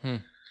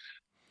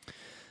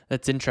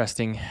 That's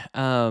interesting.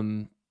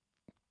 I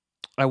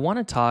want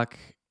to talk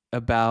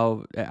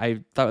about,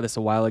 I thought of this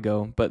a while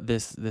ago, but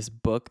this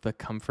book, The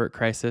Comfort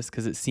Crisis,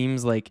 because it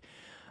seems like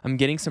I'm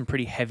getting some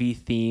pretty heavy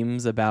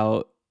themes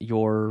about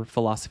your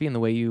philosophy and the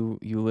way you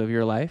live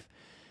your life.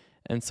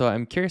 And so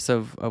I'm curious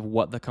of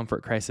what the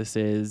comfort crisis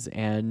is,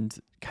 and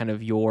kind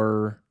of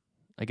your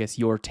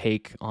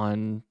take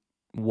on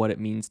what it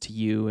means to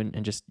you,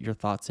 and just your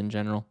thoughts in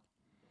general.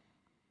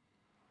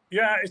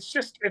 Yeah,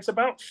 it's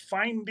about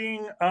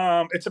finding,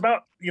 it's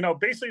about,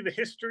 basically the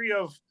history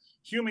of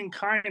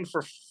humankind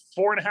for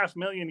 4.5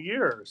 million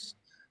years.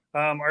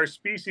 Our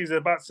species is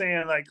about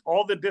saying, like,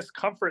 all the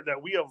discomfort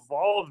that we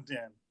evolved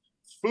in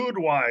food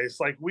wise,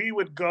 like we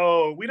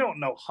don't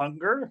know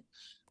hunger.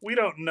 We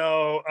don't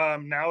know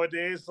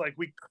nowadays, like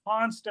we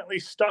constantly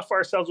stuff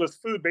ourselves with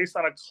food based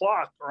on a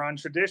clock or on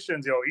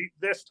traditions, eat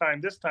this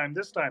time,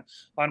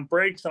 on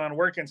breaks and on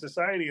work in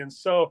society. And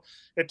so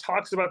it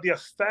talks about the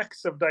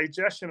effects of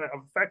digestion,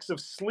 effects of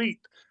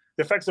sleep,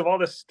 the effects of all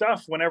this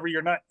stuff whenever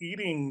you're not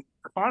eating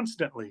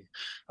constantly,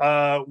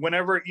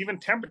 whenever even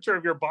temperature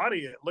of your body.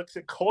 It looks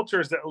at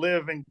cultures that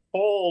live in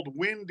cold,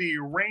 windy,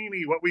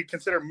 rainy, what we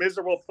consider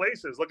miserable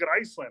places. Look at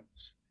Iceland,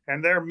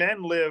 and their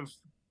men live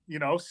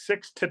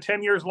 6 to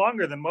 10 years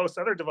longer than most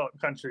other developed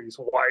countries.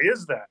 Why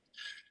is that?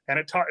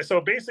 And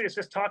so basically it's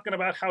just talking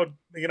about how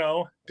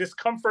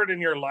discomfort in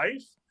your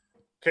life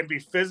can be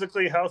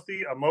physically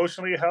healthy,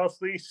 emotionally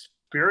healthy,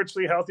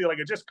 spiritually healthy. Like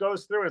it just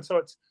goes through. And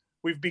so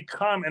we've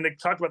become, and they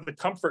talk about the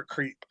comfort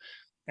creep.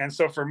 And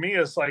so for me,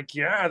 it's like,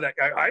 yeah, that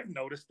I've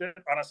noticed it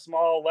on a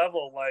small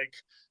level. Like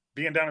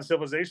being down in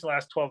Civilization the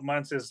last 12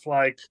 months is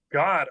like,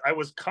 God, I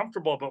was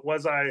comfortable, but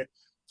was I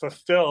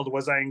fulfilled?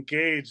 Was I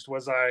engaged?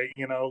 Was I,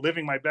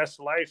 living my best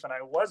life? And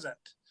I wasn't.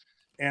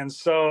 And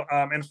so,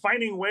 and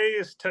finding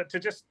ways to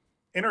just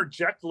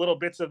interject little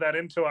bits of that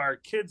into our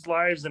kids'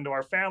 lives, into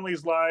our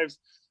families' lives,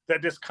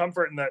 that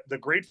discomfort and the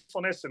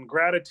gratefulness and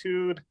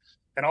gratitude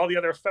and all the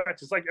other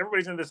effects. It's like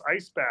everybody's in this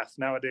ice bath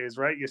nowadays,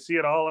 right? You see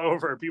it all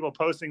over, people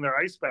posting their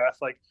ice bath.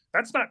 Like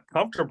that's not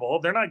comfortable.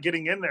 They're not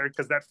getting in there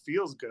because that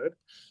feels good,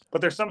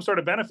 but there's some sort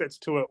of benefits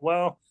to it.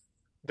 Well,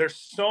 there's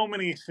so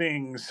many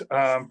things,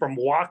 from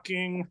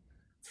walking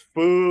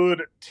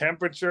food,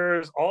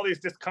 temperatures, all these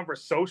discomfort,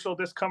 social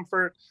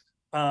discomfort,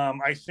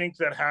 I think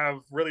that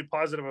have really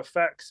positive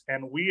effects.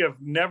 And we have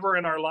never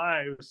in our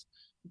lives,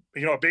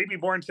 a baby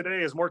born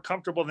today is more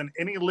comfortable than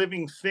any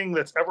living thing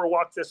that's ever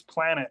walked this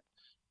planet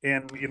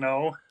in,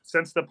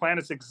 since the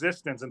planet's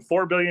existence, and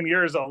 4 billion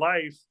years of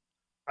life.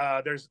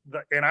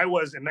 And I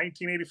was in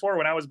 1984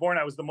 when I was born,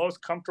 I was the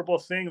most comfortable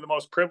thing, the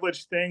most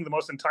privileged thing, the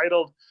most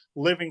entitled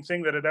living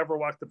thing that had ever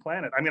walked the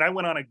planet. I mean, I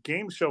went on a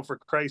game show, for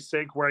Christ's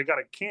sake, where I got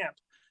a camp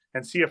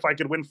and see if I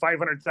could win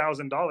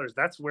 $500,000.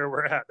 That's where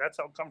we're at. That's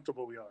how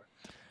comfortable we are.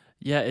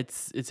 Yeah,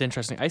 it's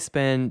interesting. I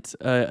spent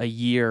a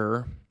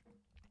year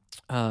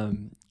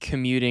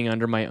commuting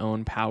under my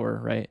own power,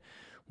 right?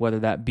 Whether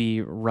that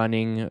be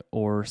running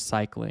or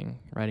cycling,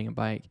 riding a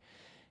bike.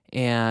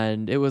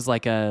 And it was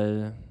like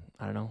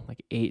I don't know,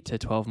 like 8 to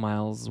 12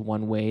 miles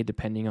one way,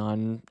 depending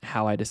on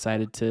how I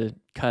decided to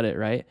cut it,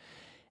 right?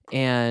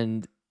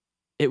 And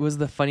it was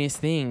the funniest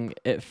thing.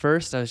 At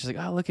first, I was just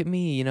like, oh, look at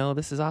me,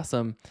 this is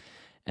awesome.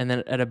 And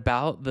then at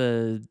about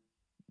the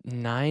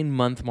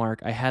 9-month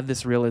mark, I had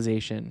this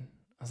realization.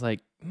 I was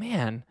like,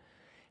 man,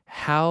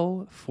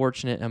 how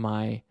fortunate am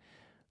I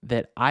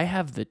that I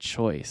have the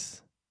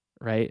choice,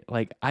 right?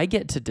 Like, I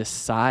get to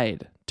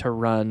decide to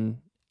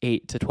run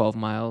 8 to 12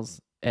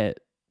 miles at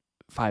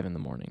 5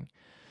 a.m.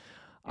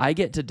 I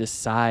get to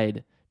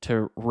decide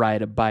to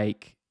ride a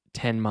bike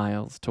 10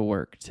 miles to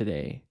work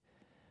today.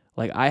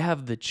 Like, I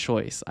have the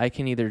choice. I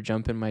can either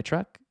jump in my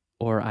truck,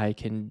 or I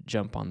can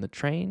jump on the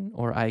train,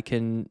 or I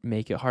can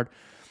make it hard.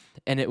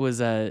 And it was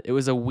a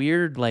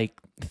weird like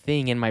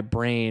thing in my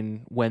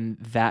brain when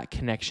that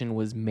connection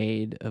was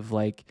made, of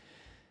like,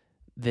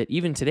 that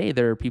even today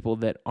there are people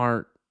that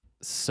aren't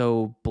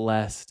so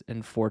blessed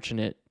and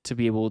fortunate to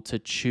be able to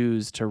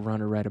choose to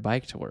run or ride a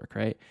bike to work,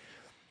 right?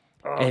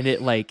 And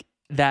it like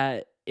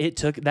that, it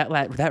took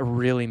that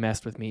really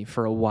messed with me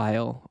for a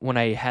while when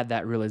I had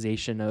that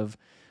realization of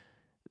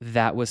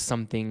that was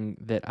something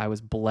that I was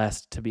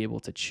blessed to be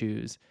able to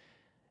choose.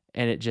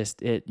 And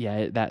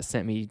that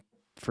sent me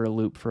for a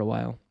loop for a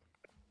while.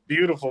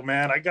 Beautiful,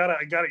 man. I got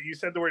it. You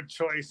said the word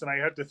choice, and I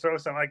had to throw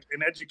some, like,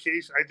 in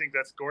education. I think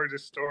that's a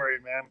gorgeous story,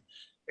 man.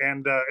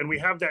 And we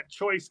have that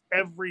choice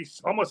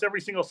almost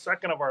every single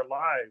second of our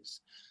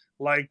lives.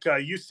 Like,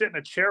 you sit in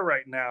a chair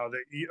right now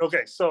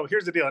okay. So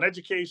here's the deal. In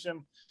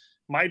education,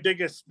 my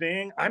biggest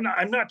thing, I'm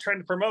not trying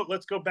to promote,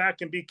 let's go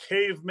back and be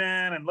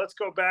cavemen, and let's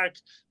go back,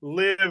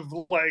 live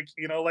like,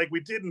 like we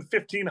did in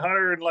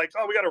 1500, and like,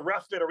 oh, we got to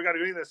rough it, or we got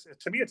to do this.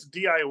 To me, it's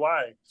DIY.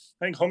 I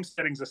think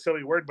homesteading is a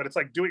silly word, but it's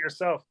like do it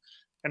yourself.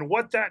 And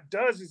what that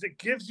does is it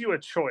gives you a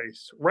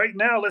choice. Right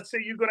now, let's say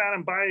you go down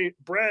and buy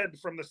bread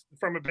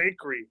from a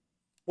bakery.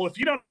 Well, if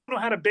you don't know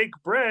how to bake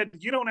bread,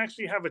 you don't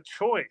actually have a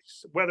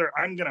choice whether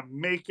I'm going to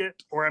make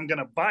it or I'm going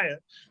to buy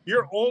it.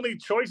 Your only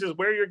choice is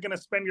where you're going to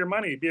spend your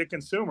money, be a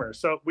consumer.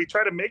 So we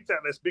try to make that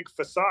this big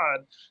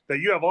facade that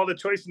you have all the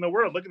choice in the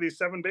world. Look at these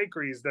 7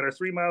 bakeries that are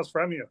 3 miles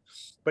from you.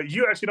 But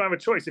you actually don't have a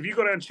choice. If you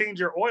go down and change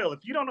your oil,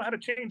 if you don't know how to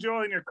change your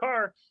oil in your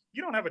car,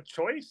 you don't have a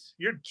choice.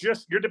 You're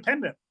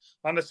dependent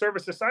on the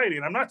service society.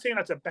 And I'm not saying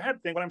that's a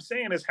bad thing. What I'm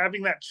saying is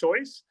having that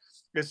choice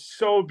is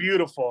so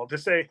beautiful, to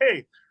say,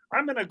 hey,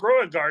 I'm going to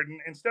grow a garden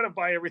instead of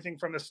buy everything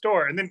from the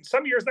store. And then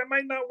some years that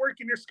might not work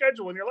in your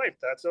schedule in your life.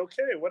 That's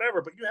okay,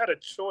 whatever. But you had a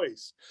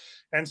choice.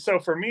 And so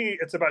for me,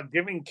 it's about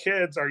giving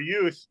kids, our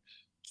youth,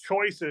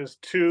 choices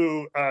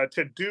to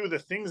do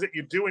the things that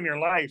you do in your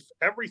life.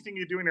 Everything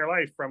you do in your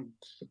life, from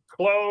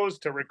clothes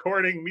to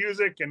recording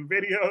music and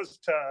videos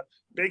to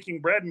baking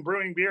bread and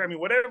brewing beer. I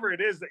mean, whatever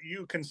it is that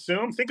you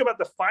consume, think about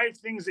the 5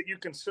 things that you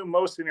consume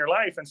most in your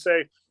life and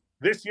say,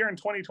 this year in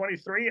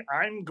 2023,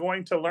 I'm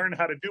going to learn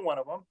how to do one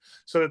of them,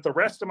 so that the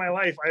rest of my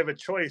life I have a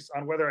choice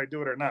on whether I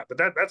do it or not. But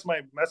that's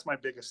my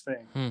biggest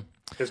thing,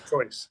 is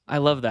choice. I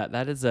love that.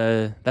 That's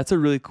a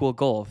really cool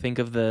goal. Think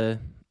of the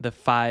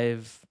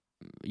 5,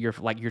 your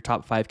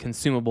top 5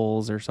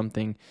 consumables or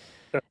something,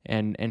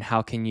 and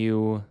how can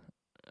you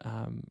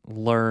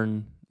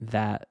learn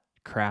that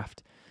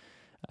craft.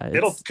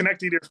 It'll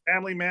connect you to your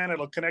family, man.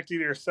 It'll connect you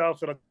to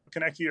yourself. It'll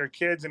connect you to your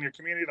kids and your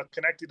community. It'll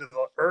connect you to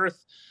the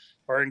earth,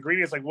 or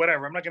ingredients, like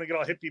whatever. I'm not going to get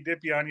all hippy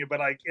dippy on you, but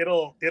like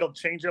it'll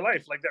change your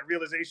life. Like that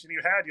realization you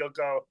had, you'll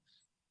go,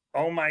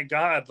 oh my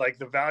God, like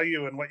the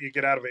value and what you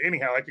get out of it.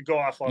 Anyhow, I could go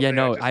off all day.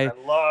 I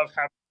love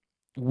having.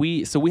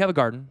 We have a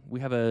garden. We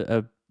have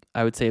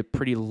I would say a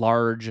pretty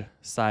large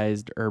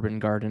sized urban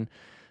garden.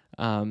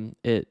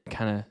 It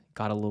kind of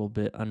got a little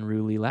bit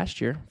unruly last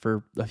year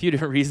for a few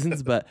different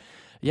reasons, but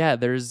yeah,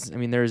 there's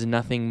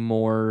nothing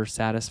more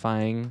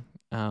satisfying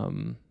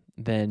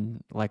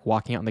than like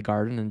walking out in the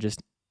garden and just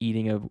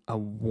eating a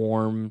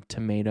warm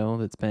tomato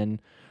that's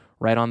been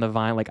right on the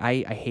vine. Like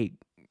I hate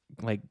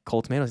like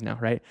cold tomatoes now,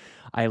 right?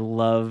 I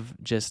love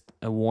just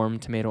a warm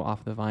tomato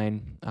off the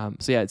vine.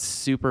 So yeah, it's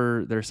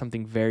super. There's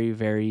something very,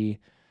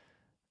 very,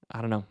 I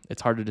don't know.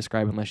 It's hard to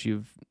describe unless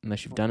you've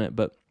done it.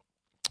 But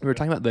we were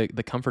talking about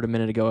the comfort a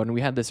minute ago, and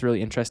we had this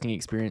really interesting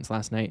experience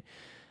last night.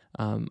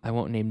 I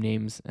won't name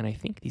names, and I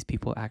think these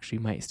people actually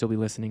might still be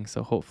listening.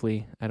 So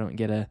hopefully I don't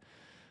get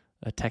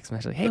a text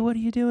message like, "Hey, what are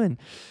you doing?"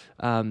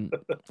 Um,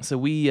 so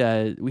we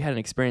had an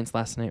experience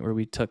last night where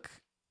we took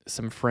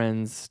some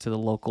friends to the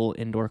local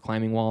indoor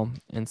climbing wall,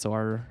 and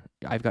so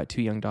I've got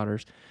two young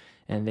daughters,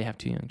 and they have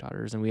two young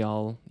daughters, and we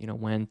all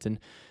went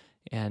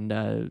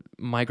and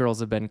my girls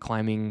have been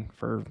climbing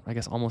for I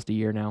guess almost a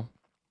year now,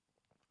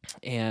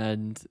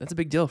 and that's a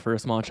big deal for a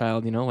small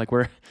child. Like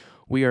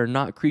we are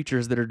not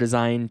creatures that are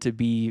designed to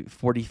be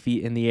 40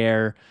 feet in the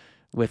air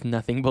with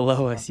nothing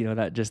below us.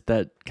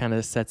 That kind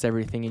of sets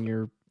everything in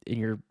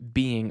your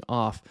being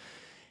off.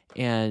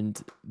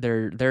 And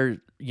their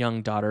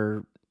young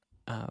daughter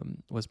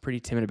was pretty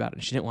timid about it,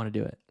 and she didn't want to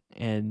do it,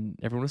 and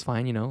everyone was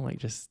fine. Like,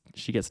 just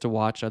she gets to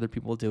watch other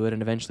people do it,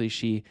 and eventually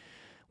she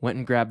went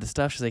and grabbed the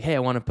stuff. She's like, "Hey, I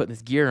want to put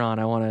this gear on.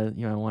 I want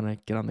to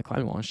get on the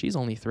climbing wall." And she's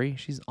only 3.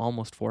 She's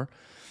almost 4.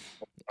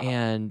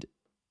 And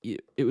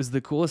it was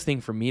the coolest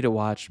thing for me to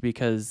watch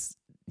because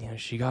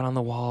she got on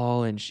the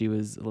wall and she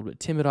was a little bit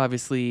timid,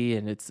 obviously,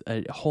 and it's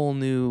a whole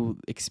new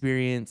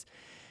experience.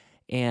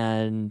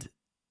 And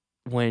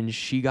when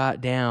she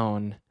got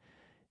down,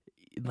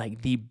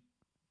 like, the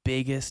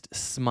biggest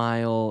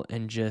smile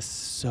and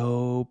just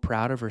so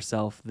proud of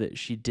herself that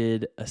she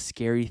did a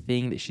scary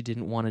thing that she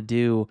didn't want to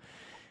do,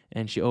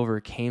 and she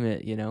overcame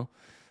it.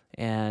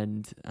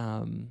 And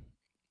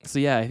so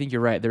yeah, I think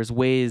you're right. There's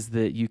ways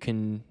that you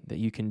can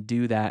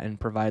do that and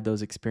provide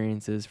those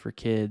experiences for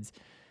kids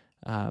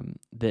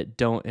that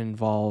don't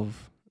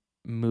involve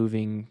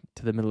moving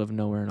to the middle of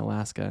nowhere in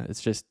Alaska.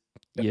 It's just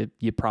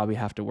you probably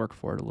have to work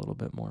for it a little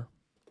bit more.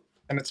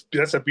 And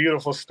that's a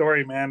beautiful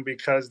story, man,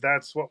 because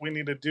that's what we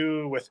need to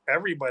do with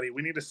everybody.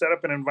 We need to set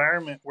up an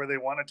environment where they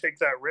want to take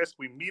that risk.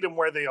 We meet them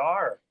where they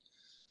are.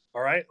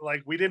 All right.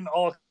 Like, we didn't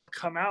all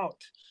come out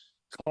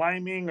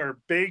climbing or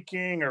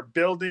baking or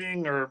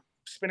building or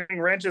spinning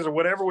wrenches or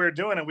whatever we were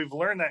doing. And we've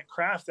learned that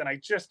craft. And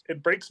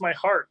it breaks my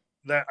heart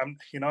that I'm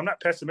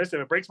not pessimistic.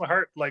 It breaks my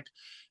heart, like,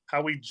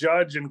 how we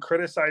judge and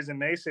criticize and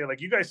naysay.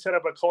 Like, you guys set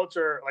up a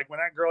culture, like when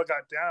that girl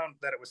got down,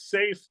 that it was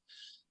safe,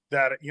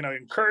 that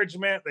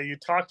encouragement, that you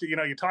talked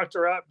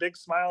her up, big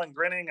smile and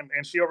grinning,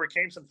 and she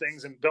overcame some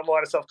things and built a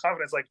lot of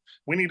self-confidence. Like,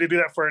 we need to do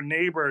that for our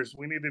neighbors.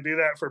 We need to do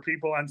that for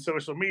people on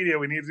social media.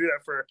 We need to do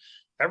that for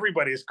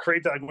everybody, is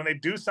create that, like, when they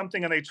do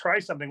something and they try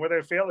something, whether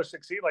they fail or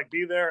succeed, like,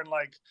 be there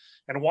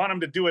and want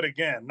them to do it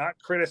again,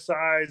 not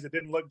criticize. It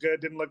didn't look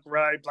good, didn't look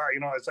right, blah,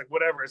 it's like,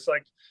 whatever. It's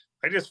like,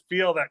 I just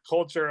feel that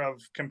culture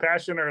of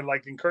compassion or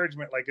like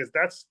encouragement, like,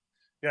 that's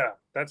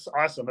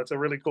awesome. That's a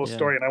really cool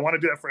story. And I want to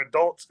do that for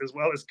adults as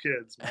well as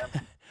kids,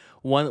 man.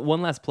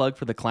 One last plug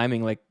for the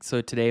climbing. Like,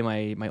 so today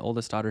my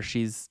oldest daughter,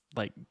 she's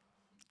like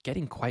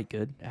getting quite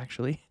good,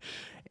 actually.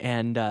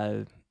 And,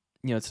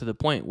 it's to the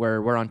point where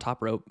we're on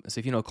top rope.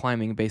 So if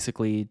climbing,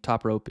 basically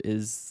top rope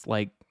is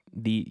like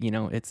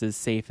it's as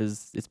safe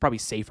it's probably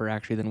safer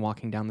actually than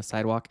walking down the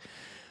sidewalk.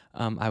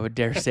 I would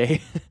dare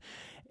say.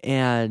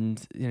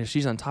 And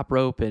she's on top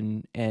rope,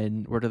 and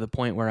we're to the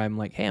point where I'm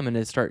like, "Hey, I'm going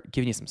to start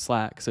giving you some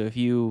slack. So if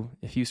you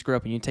screw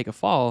up and you take a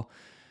fall,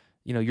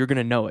 you're going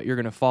to know it. You're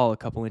going to fall a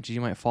couple inches.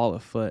 You might fall a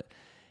foot."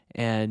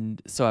 And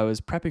so I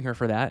was prepping her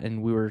for that,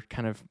 and we were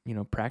kind of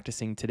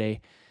practicing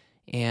today,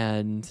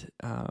 and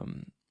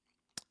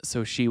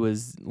so she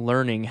was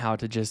learning how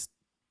to just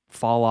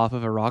fall off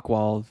of a rock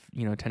wall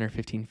 10 or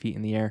 15 feet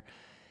in the air,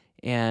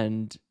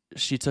 and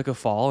she took a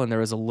fall, and there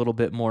was a little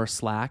bit more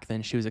slack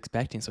than she was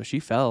expecting, so she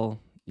fell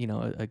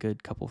a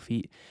good couple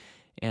feet,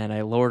 and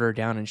I lowered her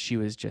down, and she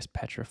was just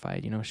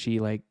petrified. She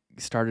like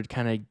started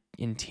kind of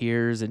in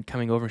tears and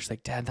coming over. She's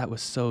like, "Dad, that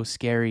was so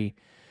scary."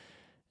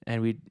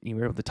 And we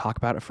were able to talk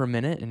about it for a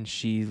minute, and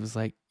she was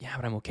like, "Yeah,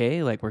 but I'm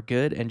okay. Like, we're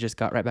good," and just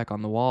got right back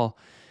on the wall.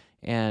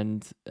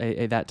 And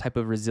that type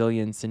of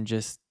resilience and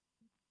just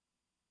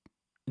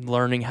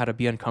learning how to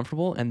be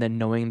uncomfortable and then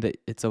knowing that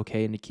it's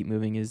okay and to keep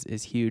moving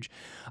is huge.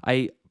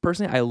 I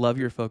personally love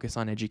your focus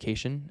on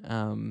education.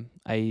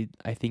 I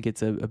think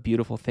it's a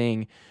beautiful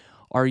thing.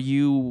 Are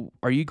you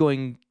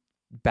going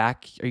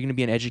back? Are you going to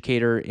be an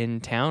educator in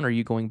town? Are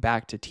you going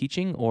back to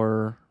teaching,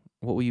 or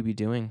what will you be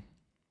doing?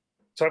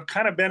 So I've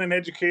kind of been an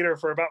educator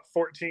for about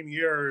 14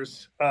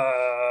 years,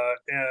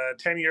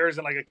 10 years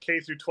in like a K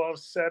through 12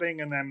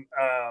 setting, and then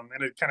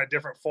in a kind of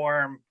different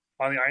form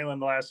on the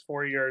island the last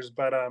 4 years.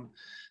 But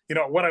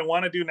what I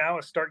want to do now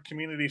is start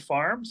community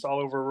farms all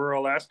over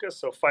rural Alaska.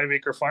 So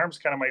 5-acre farms,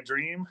 kind of my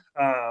dream.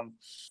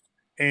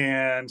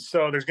 And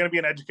so there's going to be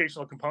an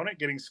educational component,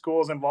 getting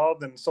schools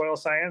involved in soil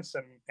science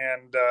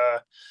and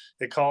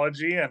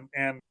ecology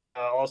and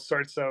all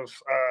sorts of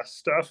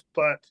stuff.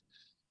 But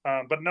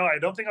no, I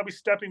don't think I'll be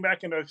stepping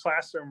back into a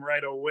classroom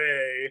right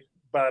away.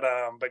 But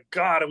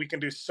God, we can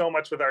do so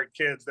much with our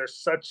kids. They're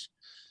such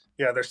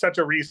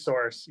a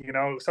resource.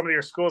 Some of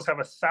your schools have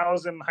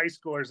 1,000 high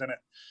schoolers in it,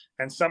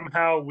 and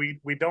somehow we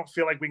don't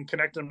feel like we can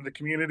connect them to the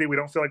community. We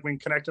don't feel like we can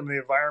connect them to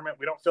the environment.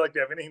 We don't feel like they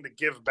have anything to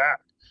give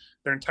back.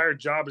 Their entire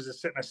job is to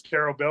sit in a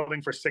sterile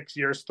building for 6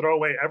 years, throw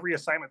away every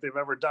assignment they've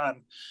ever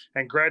done,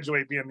 and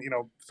graduate being,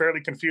 fairly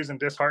confused and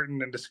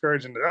disheartened and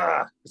discouraged. And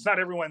it's not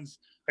everyone's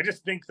I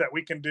just think that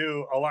we can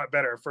do a lot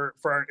better for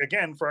our,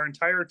 again, for our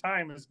entire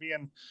time as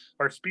being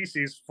our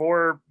species,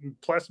 4+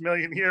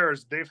 million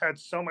years. They've had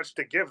so much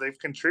to give. They've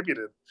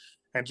contributed.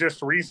 And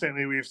just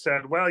recently, we've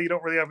said, well, you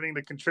don't really have anything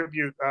to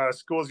contribute.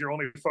 School's your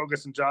only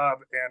focus and job,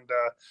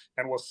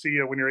 and we'll see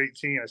you when you're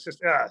 18. It's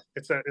just,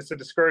 it's a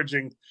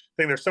discouraging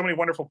thing. There's so many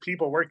wonderful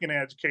people working in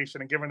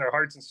education and giving their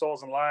hearts and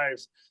souls and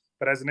lives,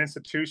 but as an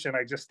institution,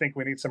 I just think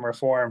we need some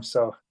reform.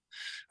 So,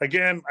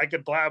 again, I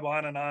could blab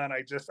on and on.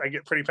 I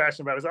get pretty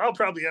passionate about it. So I'll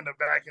probably end up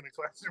back in the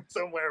classroom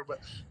somewhere, but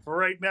for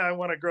right now, I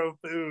want to grow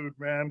food,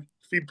 man,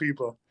 feed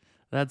people.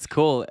 That's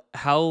cool.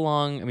 How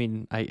long? I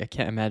mean, I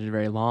can't imagine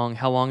very long.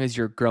 How long is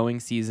your growing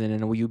season,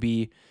 and will you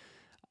be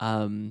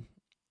um,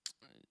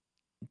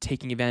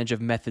 taking advantage of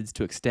methods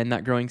to extend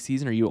that growing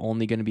season? Or are you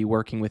only going to be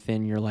working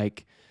within your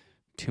like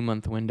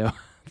 2-month window,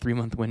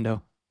 3-month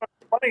window?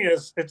 Funny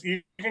is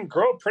you can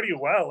grow pretty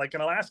well. Like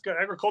in Alaska,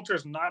 agriculture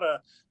is not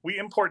we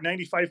import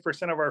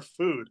 95% of our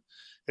food.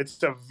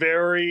 It's a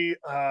very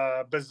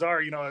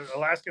bizarre,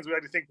 Alaskans, we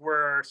like to think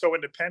we're so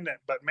independent,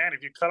 but man,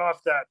 if you cut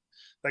off that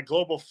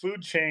global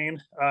food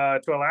chain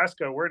to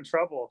Alaska, we're in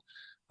trouble.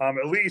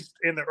 At least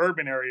in the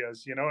urban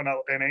areas,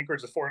 and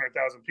Anchorage is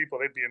 400,000 people,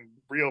 they'd be in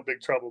real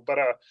big trouble. But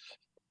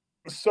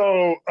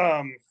so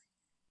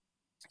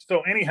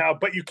so anyhow,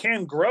 but you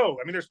can grow.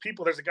 I mean, there's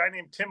a guy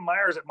named Tim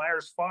Myers at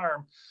Myers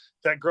Farm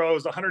that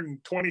grows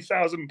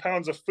 120,000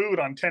 pounds of food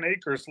on 10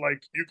 acres.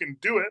 Like, you can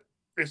do it.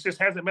 It just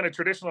hasn't been a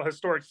traditional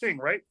historic thing,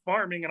 right?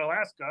 Farming in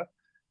Alaska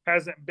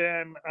hasn't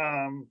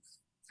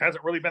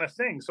really been a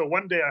thing. So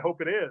one day I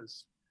hope it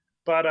is.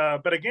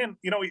 But again,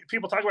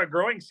 people talk about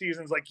growing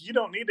seasons. Like, you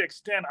don't need to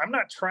extend. I'm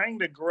not trying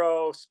to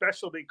grow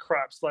specialty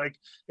crops. Like,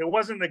 it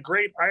wasn't the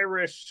great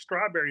Irish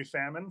strawberry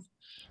famine.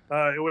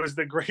 It was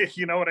the great,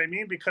 you know what I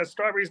mean? Because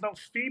strawberries don't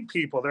feed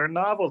people; they're a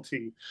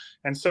novelty.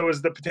 And so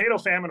is the potato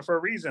famine for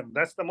a reason.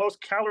 That's the most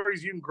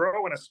calories you can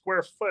grow in a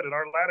square foot at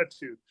our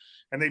latitude,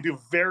 and they do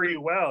very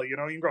well. You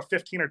can grow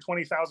 15 or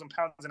 20,000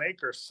 pounds an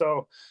acre.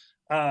 So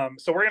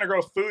we're going to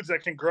grow foods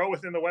that can grow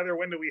within the weather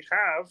window we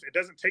have. It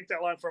doesn't take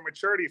that long for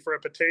maturity for a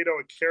potato,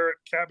 a carrot,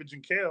 cabbage,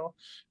 and kale,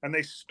 and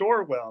they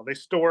store well. They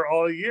store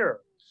all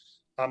year,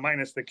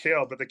 minus the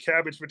kale, but the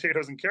cabbage,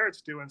 potatoes, and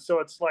carrots do. And so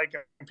it's like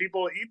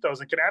people eat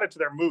those and can add it to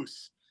their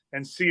moose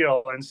and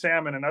seal and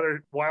salmon and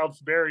other wild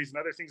berries and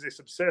other things they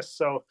subsist.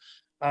 So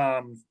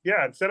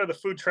instead of the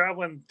food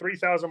traveling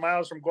 3,000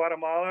 miles from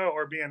Guatemala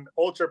or being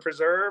ultra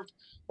preserved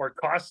or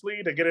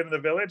costly to get into the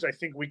village, I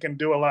think we can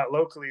do a lot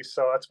locally.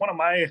 So that's one of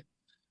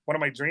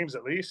my dreams,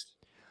 at least.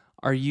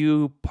 Are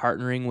you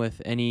partnering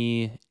with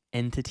any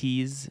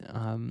entities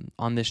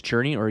on this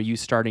journey, or are you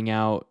starting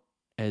out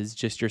as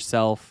just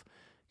yourself,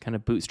 kind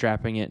of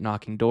bootstrapping it,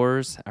 knocking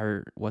doors,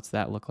 or what's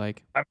that look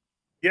like?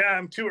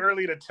 I'm too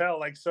early to tell.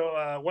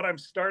 What I'm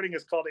starting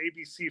is called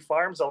ABC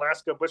Farms,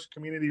 Alaska Bush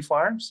Community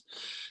Farms,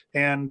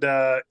 and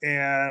I'm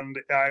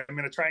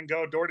going to try and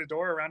go door to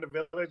door around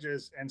the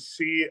villages and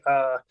see.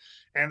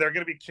 And they're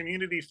going to be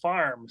community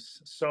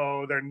farms,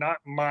 so they're not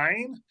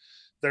mine.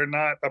 They're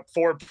not a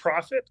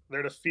for-profit.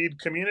 They're to feed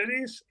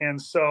communities,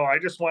 and so I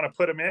just want to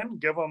put them in,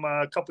 give them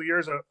a couple of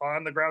years of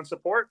on-the-ground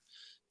support,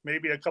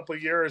 maybe a couple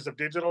of years of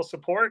digital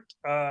support,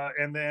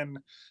 and then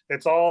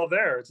it's all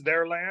there. It's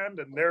their land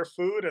and their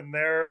food and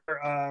their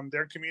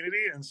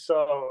community, and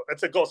so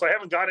it's a goal. So I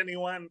haven't got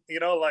anyone,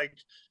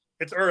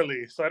 it's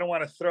early, so I don't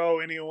want to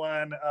throw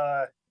anyone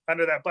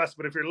under that bus.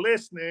 But if you're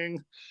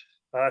listening,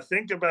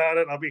 think about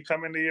it. I'll be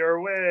coming to your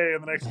way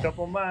in the next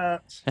couple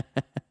months.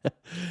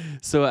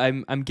 So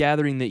I'm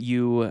gathering that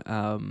you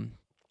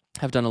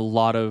have done a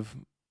lot of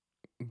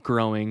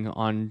growing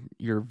on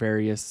your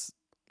various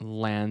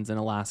lands in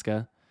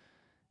Alaska.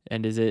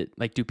 And is it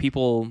like, do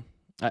people,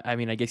 I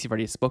mean, I guess you've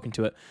already spoken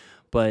to it,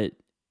 but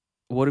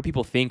what do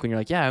people think when you're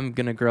like, yeah, I'm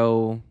going to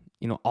grow,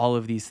 all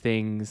of these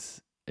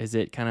things? Is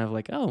it kind of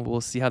like, oh,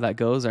 we'll see how that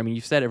goes? I mean,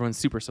 you've said everyone's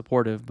super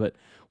supportive, but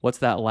what's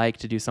that like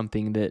to do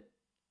something that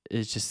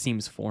just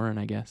seems foreign,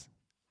 I guess?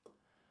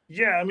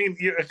 Yeah, I mean,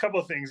 a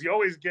couple of things. You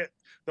always get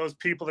those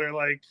people that are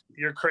like,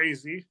 you're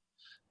crazy.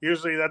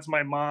 Usually that's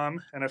my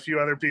mom and a few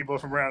other people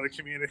from around the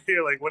community.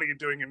 Like, what are you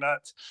doing? You're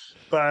nuts.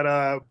 But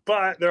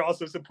they're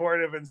also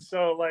supportive. And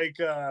so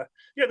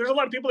there's a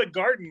lot of people that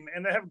garden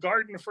and they have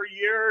gardened for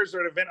years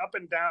or have been up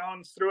and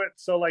down through it.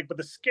 So but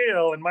the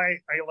scale I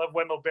love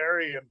Wendell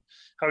Berry and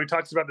how he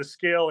talks about the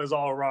scale is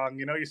all wrong.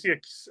 You see,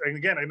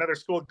 again, another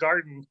school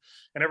garden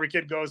and every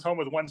kid goes home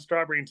with one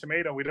strawberry and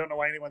tomato. We don't know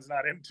why anyone's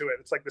not into it.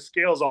 It's like the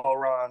scale's all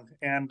wrong.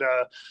 And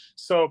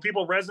so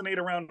people resonate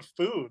around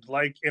food,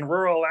 like in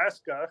rural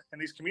Alaska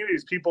and these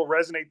communities, people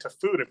resonate to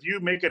food. If you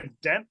make a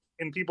dent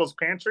in people's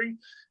pantry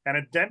and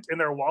a dent in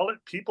their wallet,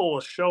 people will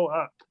show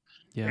up.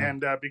 Yeah.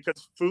 And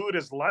because food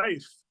is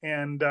life,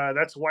 and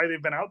that's why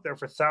they've been out there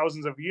for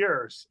thousands of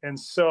years. And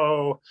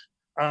so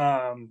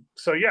I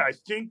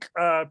think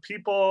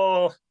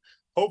people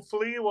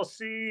hopefully will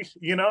see.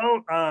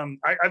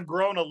 I've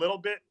grown a little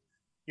bit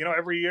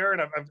every year,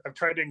 and I've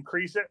tried to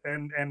increase it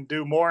and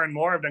do more and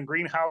more. I've done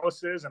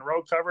greenhouses and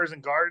row covers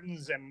and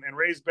gardens and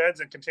raised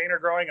beds and container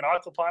growing and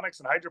aquaponics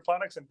and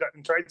hydroponics and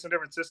tried some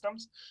different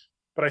systems.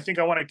 But I think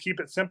I want to keep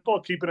it simple,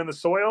 keep it in the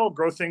soil,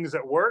 grow things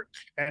that work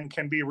and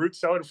can be root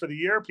cellar for the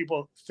year,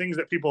 things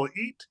that people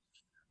eat.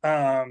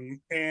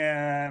 And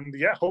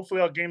yeah,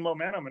 hopefully I'll gain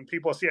momentum and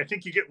people see. I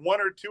think you get one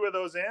or two of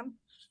those in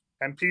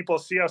and people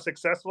see how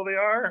successful they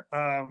are.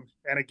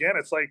 And again,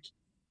 it's like,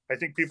 I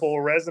think people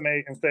will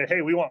resonate and say,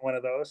 hey, we want one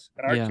of those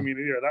in our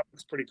community, or that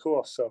looks pretty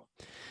cool. So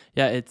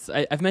yeah,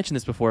 I've mentioned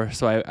this before,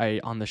 so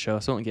I on the show,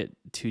 so I won't get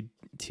too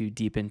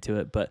deep into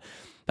it, but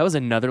that was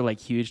another like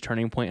huge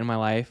turning point in my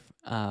life,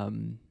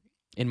 in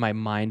my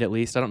mind at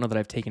least. I don't know that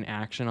I've taken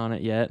action on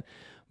it yet,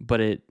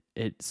 but it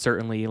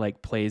certainly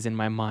like plays in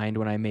my mind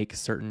when I make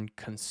certain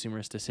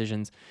consumerist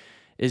decisions,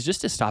 is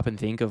just to stop and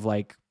think of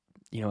like,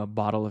 a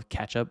bottle of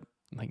ketchup.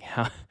 Like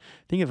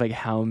think of like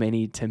how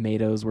many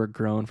tomatoes were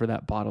grown for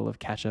that bottle of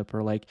ketchup,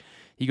 or like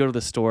you go to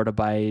the store to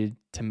buy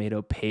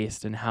tomato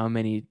paste and how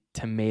many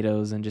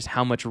tomatoes and just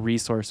how much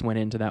resource went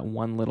into that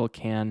one little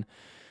can.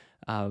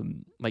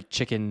 Like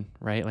chicken,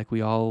 right? Like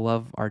we all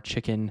love our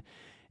chicken.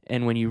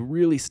 And when you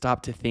really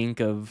stop to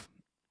think of,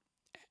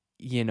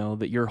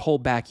 that your whole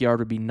backyard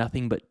would be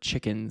nothing but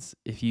chickens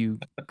if you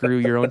grew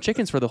your own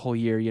chickens for the whole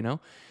year, Yeah.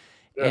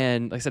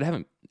 And like I said, I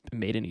haven't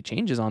made any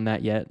changes on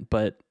that yet,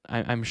 but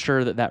I'm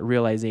sure that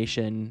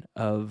realization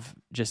of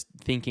just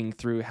thinking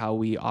through how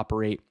we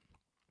operate,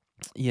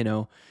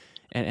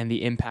 and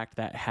the impact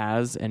that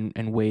has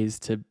and ways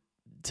to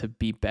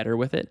be better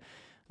with it.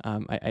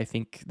 I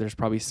think there's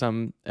probably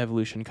some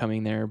evolution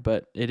coming there,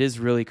 but it is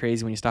really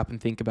crazy when you stop and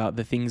think about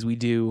the things we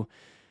do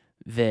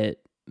that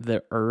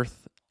the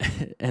earth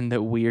and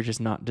that we are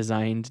just not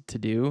designed to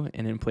do,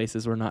 and in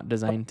places we're not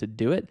designed to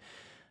do it.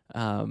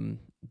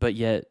 But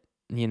yet,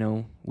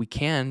 we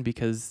can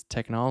because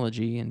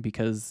technology and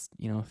because,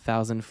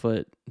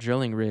 1,000-foot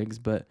drilling rigs,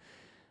 but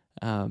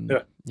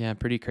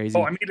pretty crazy.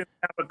 Oh, I'm eating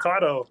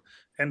avocado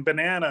and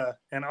banana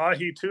and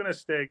ahi tuna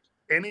steak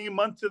any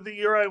month of the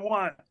year I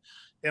want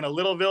in a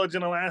little village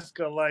in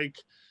Alaska. Like,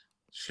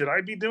 should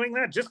I be doing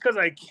that just because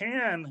I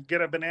can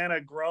get a banana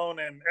grown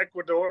in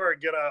Ecuador or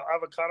get an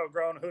avocado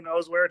grown who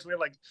knows where to me?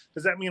 Like,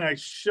 does that mean I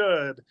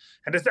should?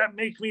 And does that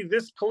make me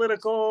this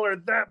political or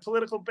that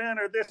political, Ben,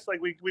 or this?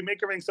 Like, we make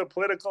everything so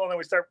political, and then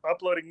we start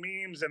uploading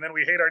memes, and then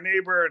we hate our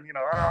neighbor, and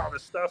all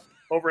this stuff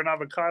over an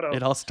avocado.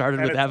 It all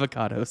started with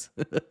avocados.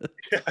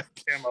 Yeah,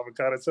 damn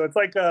avocado. So it's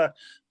like,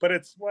 but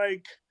it's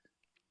like,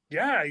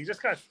 yeah, you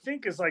just got to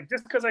think, is like,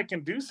 just because I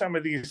can do some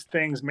of these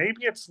things,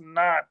 maybe it's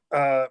not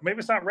right.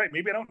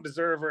 Maybe I don't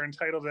deserve or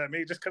entitled to that.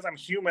 Maybe just because I'm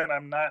human,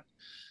 I'm not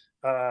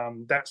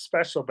that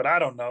special, but I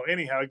don't know.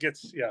 Anyhow,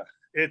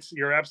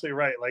 you're absolutely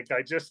right. Like,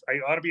 I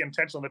ought to be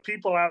intentional. The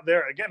people out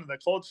there, again, the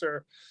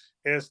culture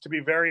is to be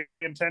very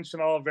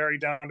intentional, very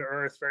down to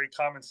earth, very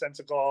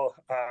commonsensical,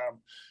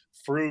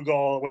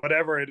 frugal,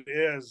 whatever it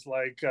is,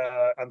 like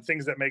on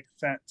things that make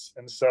sense.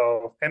 And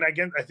so, and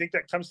again, I think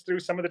that comes through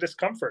some of the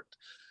discomfort,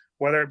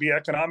 whether it be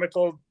economic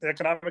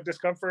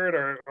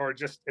discomfort or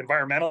just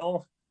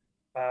environmental,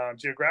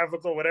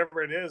 geographical,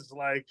 whatever it is,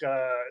 like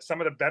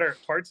some of the better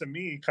parts of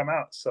me come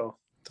out. So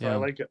I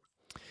like it.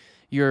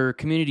 Your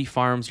community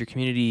farms,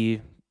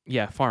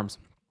 farms.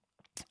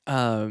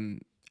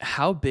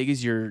 How big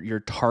is your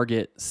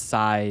target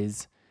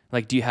size?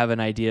 Like, do you have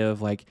an idea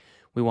of like,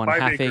 we want 5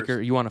 a half acres.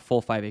 acre, you want a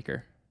full 5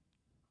 acre?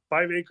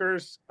 5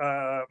 acres.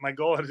 My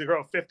goal is to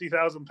grow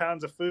 50,000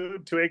 pounds of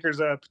food, 2 acres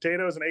of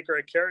potatoes, an acre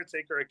of carrots,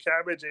 acre of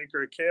cabbage,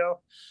 acre of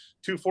kale,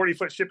 2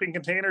 40-foot shipping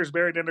containers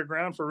buried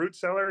underground for root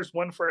cellars,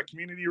 one for a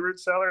community root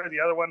cellar, the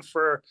other one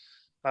for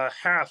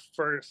half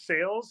for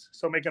sales.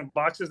 So making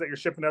boxes that you're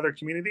shipping to other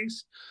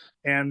communities,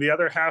 and the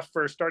other half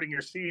for starting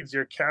your seeds,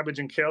 your cabbage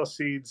and kale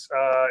seeds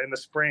in the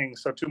spring.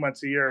 So 2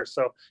 months a year.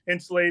 So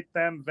insulate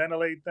them,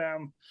 ventilate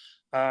them.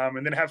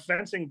 And then have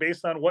fencing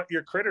based on what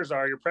your critters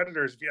are, your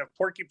predators. If you have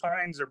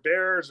porcupines or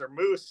bears or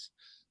moose,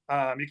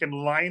 you can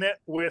line it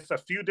with a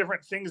few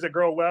different things that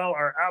grow well.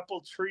 Our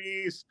apple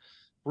trees,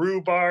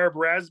 rhubarb,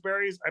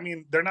 raspberries. I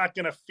mean, they're not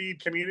going to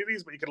feed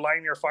communities, but you can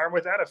line your farm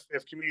with that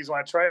if communities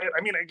want to try it.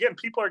 I mean, again,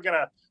 people are going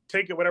to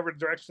take it whatever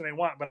direction they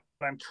want, but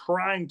I'm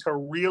trying to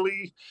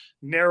really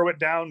narrow it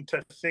down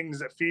to things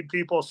that feed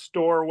people,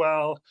 store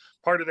well,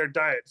 part of their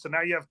diet. So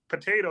now you have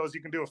potatoes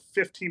you can do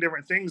 15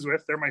 different things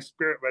with. They're my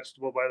spirit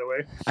vegetable, by the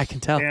way. I can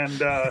tell.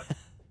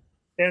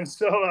 And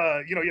so,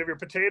 you have your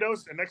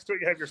potatoes, and next to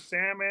it, you have your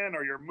salmon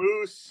or your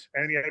moose,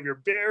 and you have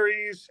your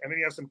berries, and then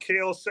you have some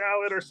kale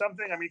salad or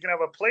something. I mean, you can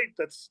have a plate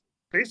that's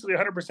basically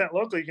 100%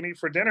 local. You can eat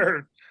for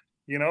dinner,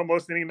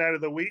 most any night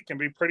of the week, and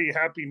be pretty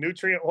happy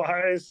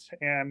nutrient-wise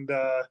and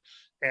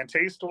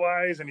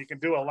taste-wise, and you can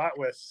do a lot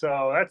with.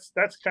 So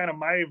that's kind of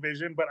my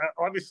vision. But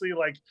obviously,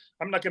 like,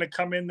 I'm not going to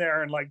come in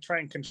there and like try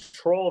and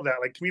control that.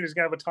 Like, communities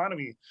gonna have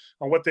autonomy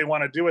on what they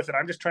want to do with it.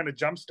 I'm just trying to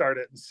jumpstart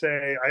it and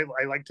say,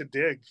 I like to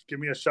dig. Give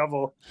me a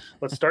shovel.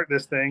 Let's start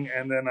this thing,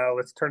 and then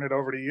let's turn it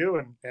over to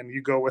you, and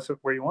you go with it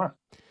where you want.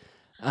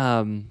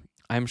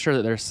 I'm sure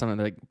that there's someone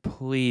like,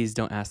 please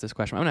don't ask this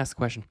question. I'm gonna ask the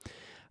question.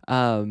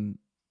 um,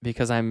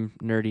 because I'm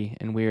nerdy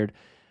and weird.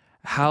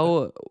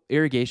 How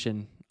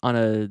irrigation on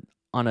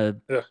a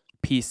Yeah.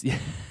 piece?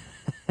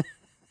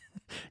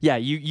 Yeah,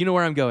 you know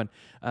where I'm going.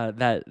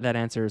 That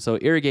answer. So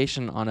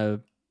irrigation on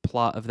a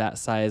plot of that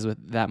size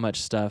with that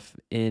much stuff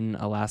in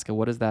Alaska.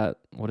 What does that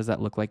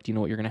look like? Do you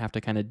know what you're gonna have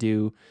to kind of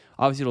do?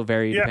 Obviously, it'll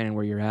vary Yeah. depending on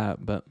where you're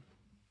at, but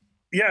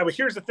Yeah, but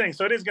here's the thing.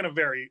 So it is going to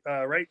vary,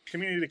 right?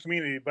 Community to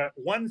community. But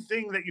one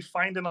thing that you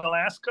find in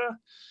Alaska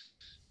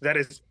that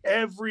is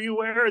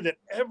everywhere, that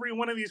every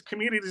one of these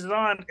communities is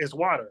on, is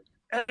water.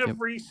 yep.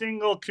 Every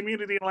single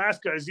community in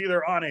Alaska is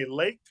either on a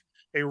lake,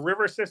 a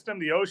river system,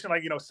 the ocean,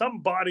 like, some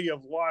body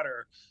of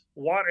water.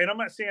 Water, and I'm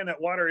not saying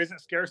that water isn't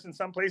scarce in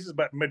some places,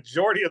 but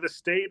majority of the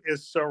state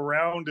is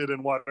surrounded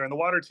in water, and the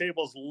water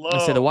table's I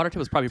say the low, water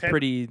table is probably 10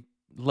 pretty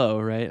low,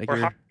 right? Like or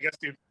high, you're I guess,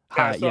 dude.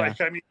 Yeah, high, so yeah. like,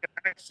 I mean,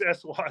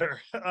 access water.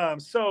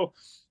 So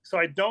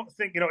I don't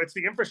think, it's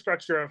the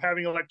infrastructure of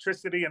having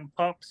electricity and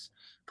pumps,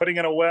 putting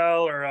in a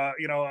well, or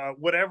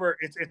whatever.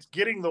 It's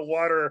getting the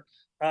water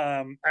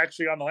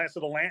actually on the land. So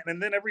the land,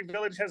 and then every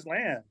village has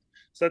land.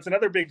 So that's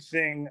another big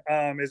thing.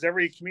 Is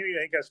every community,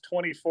 I think, has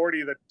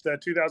 2040, the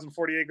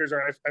 2,040 acres,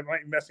 or I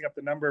might be messing up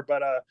the number,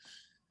 but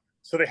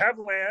so they have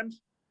land,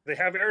 they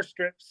have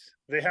airstrips,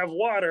 they have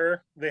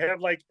water, they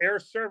have like air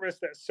service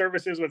that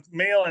services with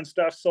mail and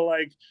stuff. So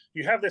like,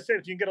 you have this,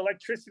 if you can get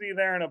electricity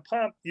there and a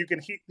pump, you can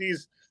heat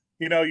these,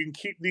 you can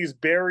keep these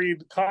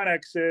buried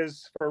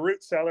connexes for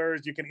root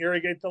cellars, you can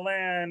irrigate the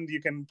land,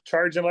 you can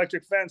charge an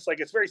electric fence. Like,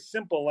 it's very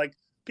simple. Like,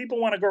 people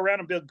want to go around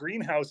and build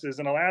greenhouses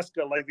in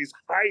Alaska, like these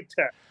high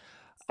tech,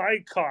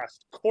 high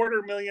cost,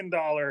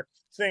 $250,000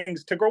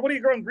 things to grow. What are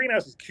you growing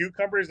greenhouses?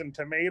 Cucumbers and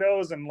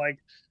tomatoes, and like,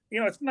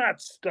 it's not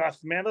stuff,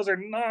 man. Those are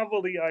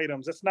novelty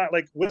items. It's not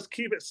like, let's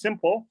keep it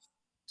simple.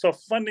 So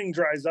funding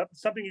dries up.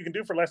 It's something you can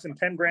do for less than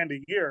 10 grand a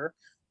year,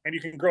 and you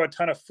can grow a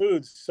ton of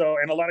foods. So,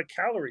 and a lot of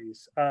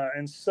calories.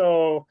 And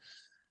so,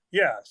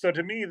 yeah. So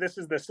to me, this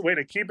is the way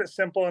to keep it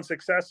simple and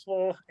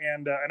successful.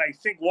 And I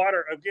think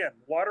water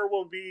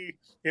will be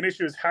an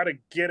issue, is how to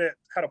get it,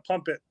 how to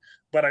pump it.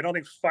 But I don't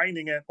think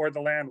finding it or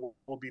the land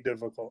will be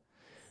difficult.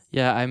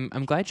 Yeah,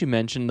 I'm glad you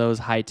mentioned those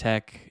high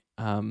tech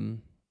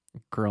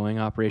growing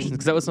operations,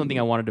 because that was something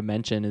I wanted to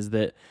mention. Is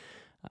that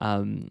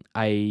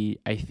I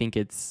think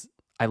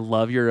I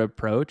love your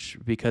approach,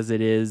 because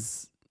it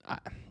is.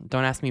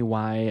 Don't ask me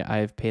why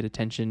I've paid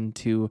attention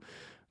to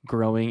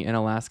growing in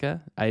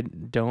Alaska. I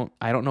don't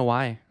know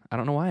why. I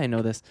don't know why I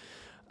know this.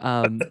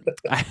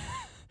 I,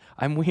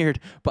 I'm weird,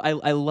 but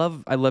I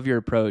love your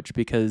approach,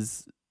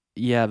 because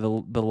yeah,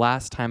 the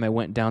last time I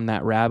went down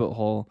that rabbit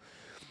hole,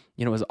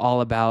 it was all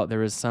about,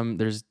 there's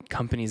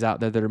companies out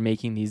there that are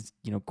making these,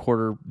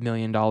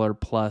 $250,000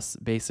 plus,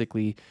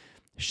 basically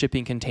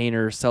shipping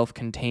containers,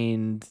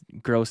 self-contained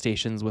grow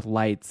stations with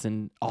lights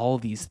and all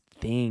these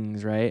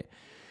things, right?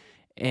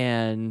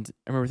 And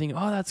I remember thinking,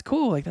 oh, that's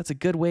cool. Like, that's a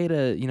good way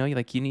to,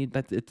 you need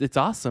that. It's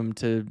awesome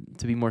to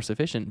be more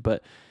sufficient.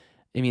 But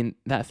I mean,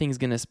 that thing's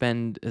going to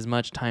spend as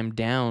much time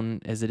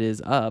down as it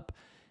is up.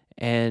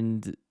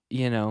 And,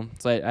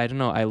 so I don't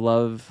know. I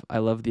love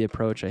the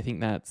approach. I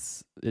think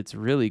it's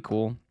really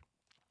cool.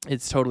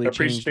 It's totally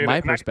changed Appreciate it. my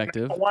And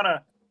perspective. I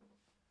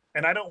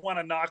don't want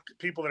to knock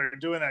people that are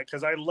doing that,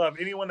 because I love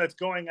anyone that's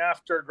going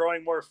after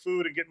growing more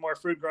food and getting more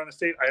food grown in the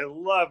state. I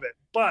love it.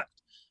 But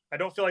I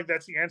don't feel like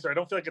that's the answer. I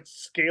don't feel like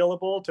it's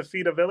scalable to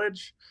feed a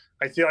village.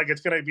 I feel like it's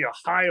going to be a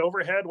high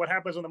overhead. What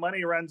happens when the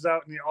money runs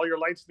out and all your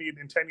lights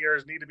in 10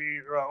 years need to be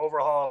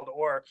overhauled,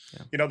 or,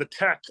 the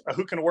tech,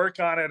 who can work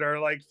on it or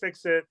like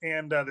fix it,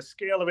 and the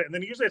scale of it. And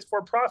then usually it's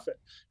for profit.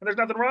 And there's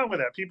nothing wrong with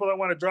that. People that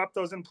want to drop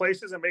those in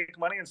places and make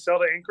money and sell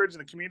to Anchorage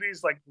and the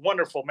communities, like,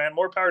 wonderful, man.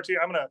 More power to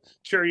you. I'm going to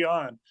cheer you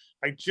on.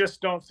 I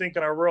just don't think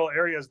in our rural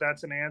areas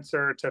that's an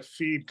answer to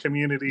feed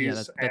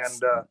communities. Yeah,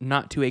 that's and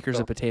not 2 acres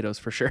so. of potatoes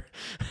for sure.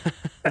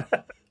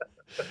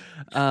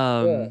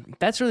 Yeah.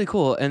 That's really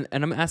cool. And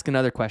I'm gonna ask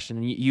another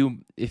question. You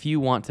if you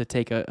want to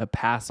take a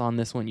pass on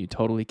this one, you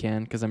totally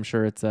can, because I'm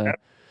sure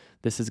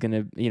this is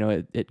gonna,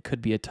 it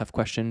could be a tough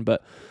question.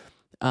 But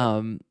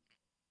I'm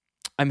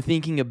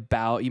thinking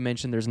about, you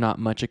mentioned there's not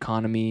much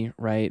economy,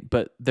 right?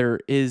 But there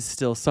is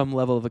still some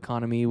level of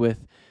economy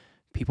with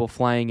people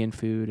flying in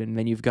food, and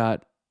then you've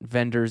got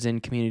vendors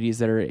in communities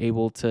that are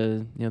able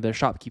to, they're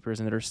shopkeepers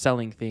and that are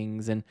selling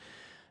things. And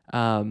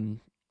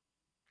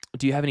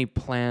do you have any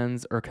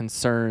plans or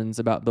concerns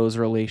about those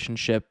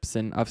relationships?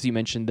 And obviously you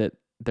mentioned that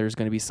there's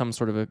going to be some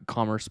sort of a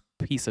commerce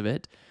piece of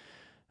it.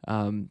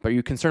 But are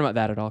you concerned about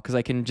that at all? Because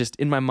I can just,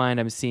 in my mind,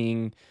 I'm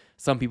seeing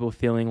some people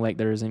feeling like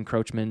there's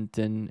encroachment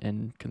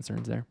and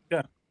concerns there.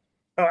 Yeah.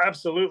 Oh,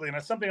 absolutely. And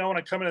it's something I want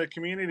to come into the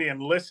community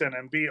and listen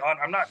and be on.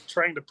 I'm not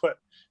trying to put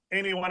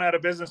anyone out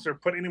of business or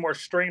put any more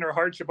strain or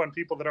hardship on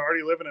people that are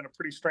already living in a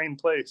pretty strained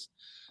place.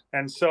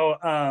 And so,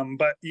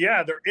 but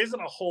yeah, there isn't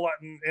a whole lot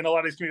in a lot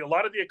of these communities. A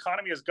lot of the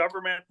economy is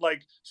government,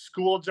 like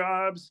school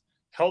jobs,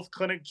 health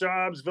clinic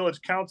jobs,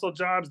 village council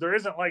jobs. There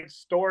isn't like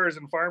stores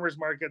and farmers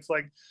markets.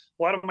 Like,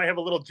 a lot of them might have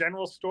a little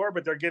general store,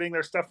 but they're getting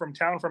their stuff from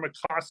town, from a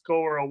Costco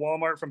or a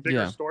Walmart, from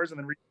bigger stores, and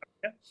then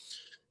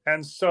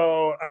And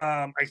so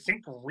I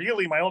think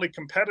really my only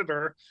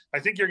competitor, I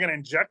think you're going to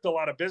inject a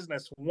lot of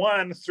business,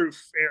 one through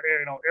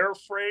air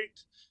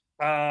freight,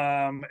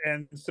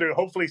 and through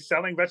hopefully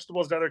selling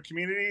vegetables to other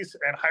communities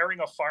and hiring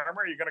a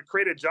farmer. You're going to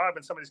create a job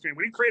in some of these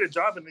communities. We create a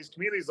job in these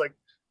communities, like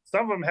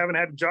some of them haven't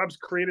had jobs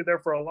created there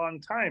for a long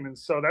time, and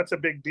so that's a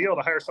big deal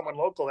to hire someone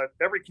local. That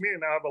every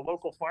community now have a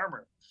local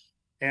farmer,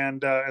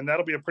 and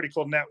that'll be a pretty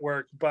cool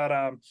network. But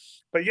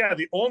yeah,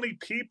 the only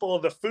people,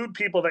 the food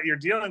people that you're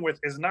dealing with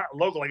is not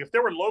local. Like if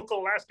there were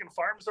local Alaskan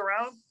farms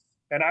around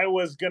and I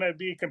was gonna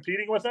be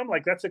competing with them,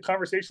 like that's a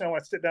conversation I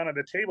want to sit down at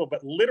a table.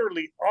 But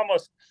literally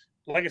almost,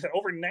 like I said,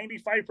 over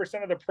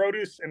 95% of the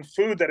produce and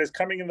food that is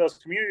coming in those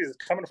communities is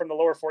coming from the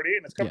lower 48,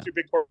 and it's coming through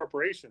big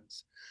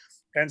corporations.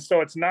 And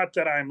so it's not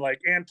that I'm like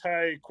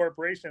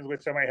anti-corporations,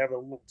 which I might have a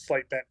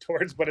slight bent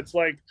towards, but it's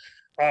like,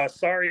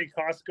 sorry,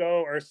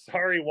 Costco, or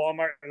sorry,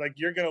 Walmart, like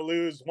you're going to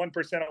lose 1% of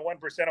 1%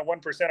 of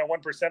 1% of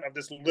 1% of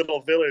this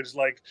little village.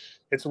 Like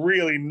it's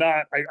really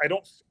not, I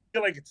don't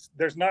feel like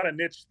there's not a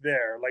niche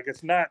there. Like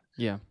it's not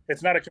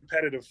a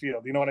competitive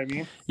field. You know what I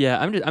mean? Yeah.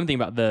 I'm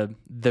thinking about the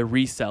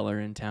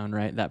reseller in town,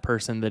 right? That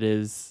person that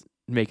is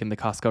making the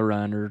Costco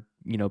run or,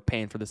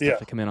 paying for the stuff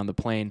to come in on the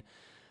plane.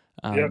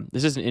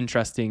 It's just an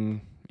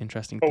interesting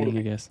thing,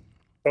 I guess.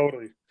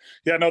 Totally.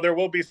 Yeah, no, there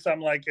will be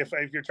some, like if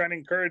you're trying to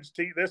encourage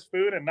to eat this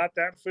food and not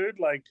that food,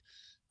 like,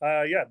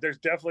 there's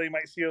definitely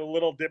might see a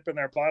little dip in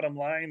their bottom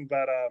line,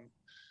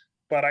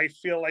 but I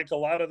feel like a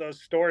lot of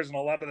those stores and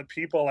a lot of the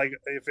people, like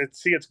if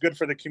it's good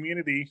for the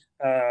community,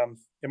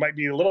 it might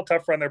be a little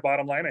tougher on their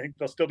bottom line. I think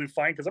they'll still do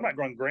fine because I'm not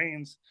growing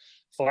grains,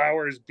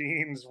 flowers,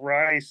 beans,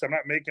 rice. I'm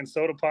not making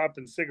soda pop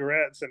and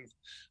cigarettes and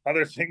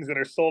other things that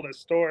are sold at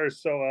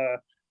stores. So,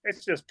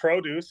 it's just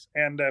produce,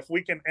 and if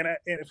we can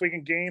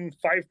gain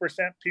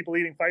 5%, people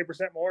eating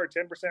 5% more or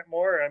 10%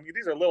 more, I mean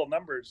these are little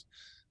numbers.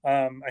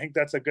 I think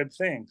that's a good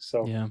thing.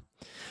 So yeah,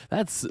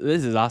 this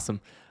is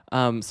awesome.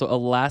 So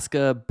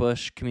Alaska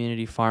Bush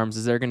Community Farms,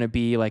 is there going to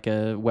be like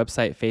a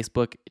website,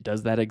 Facebook?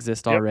 Does that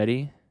exist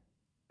already?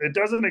 It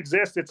doesn't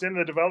exist. It's in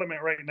the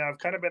development right now. I've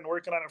kind of been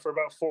working on it for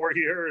about 4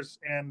 years,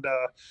 and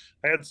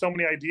I had so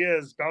many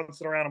ideas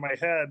bouncing around in my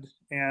head,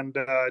 and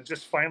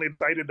just finally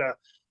decided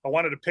I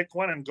wanted to pick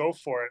one and go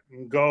for it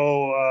and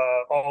go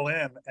all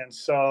in. And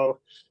so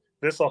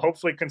this will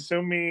hopefully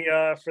consume me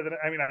for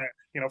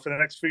the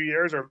next few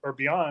years or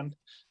beyond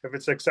if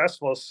it's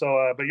successful.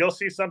 So, but you'll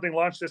see something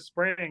launch this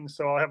spring.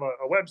 So I'll have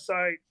a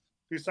website,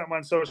 do something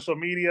on social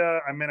media.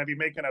 I'm going to be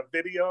making a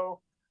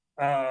video,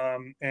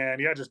 and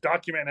yeah, just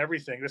document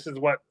everything. This is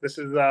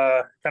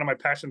kind of my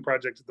passion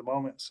project at the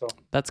moment. So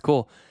that's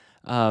cool.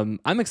 I'm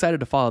excited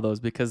to follow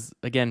those because,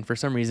 again, for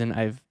some reason,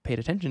 I've paid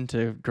attention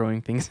to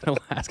growing things in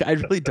Alaska. I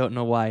really don't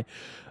know why.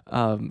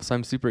 So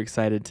I'm super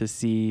excited to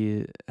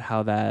see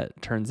how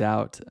that turns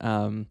out.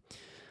 I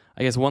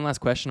guess one last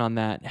question on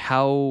that.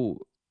 How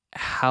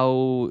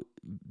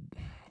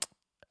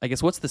I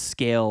guess what's the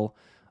scale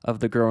of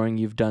the growing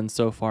you've done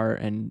so far?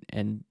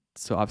 And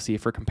so obviously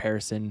for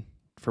comparison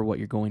for what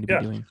you're going to be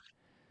doing.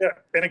 Yeah,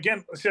 and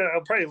again,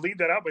 I'll probably lead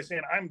that out by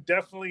saying I'm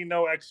definitely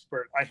no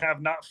expert. I have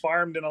not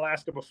farmed in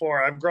Alaska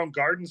before. I've grown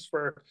gardens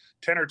for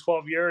 10 or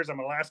 12 years. I'm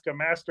an Alaska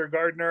master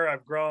gardener.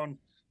 I've grown,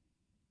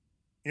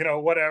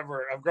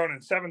 whatever. I've grown in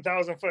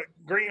 7,000-foot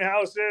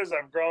greenhouses.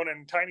 I've grown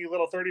in tiny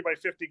little 30 by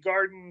 50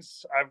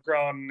 gardens. I've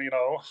grown,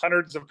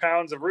 hundreds of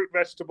pounds of root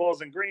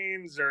vegetables and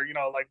greens, or,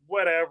 like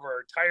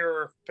whatever,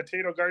 tire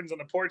potato gardens on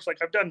the porch. Like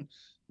I've done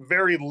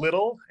very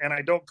little, and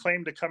I don't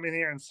claim to come in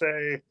here and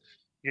say,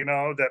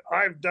 that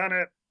I've done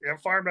it. I'm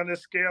farmed on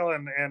this scale,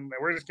 and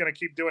we're just going to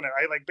keep doing it.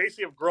 I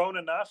basically have grown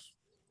enough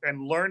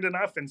and learned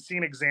enough and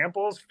seen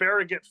examples.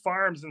 Farragut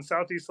Farms in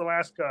Southeast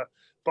Alaska,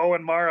 Bo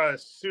and Mara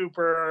is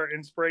super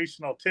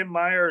inspirational. Tim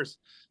Myers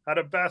out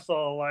of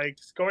Bethel, like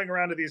going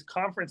around to these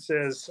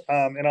conferences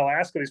in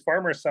Alaska, these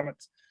farmer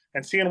summits,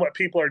 and seeing what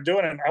people are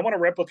doing. And I want to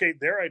replicate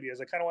their ideas.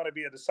 I kind of want to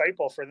be a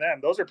disciple for them.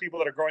 Those are people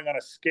that are growing on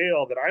a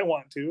scale that I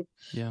want to,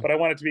 but I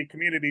want it to be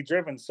community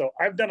driven. So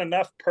I've done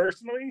enough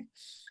personally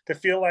to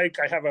feel like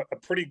I have a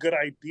pretty good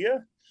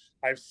idea.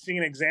 I've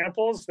seen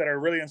examples that are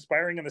really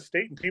inspiring in the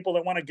state, and people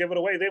that want to give it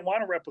away, they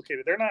want to replicate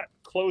it. They're not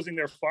closing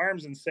their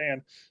farms and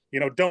saying,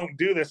 don't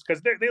do this,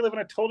 because they live in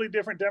a totally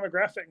different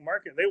demographic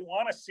market. They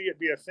want to see it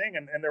be a thing,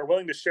 and they're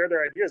willing to share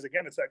their ideas.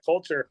 Again, it's that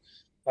culture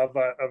of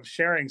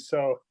sharing.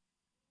 So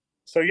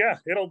yeah,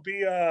 it'll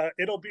be a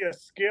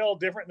scale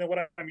different than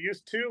what I'm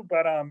used to.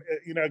 But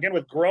again,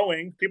 with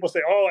growing, people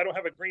say, "Oh, I don't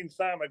have a green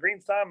thumb." A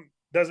green thumb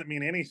doesn't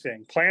mean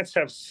anything. Plants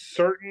have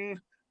certain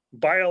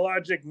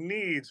biologic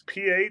needs,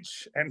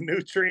 pH and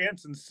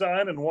nutrients and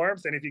sun and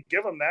warmth, and if you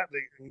give them that,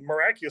 they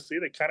miraculously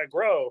kind of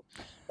grow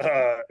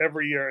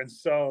every year. And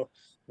so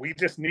we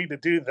just need to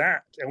do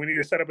that, and we need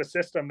to set up a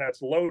system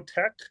that's low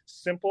tech,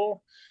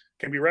 simple,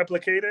 can be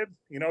replicated,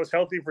 is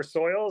healthy for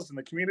soils and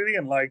the community,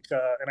 and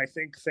and I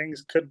think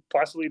things could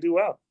possibly do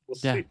well. We'll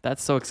see. Yeah,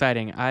 that's so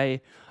exciting.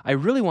 I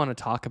really want to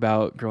talk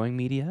about growing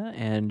media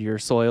and your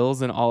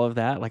soils and all of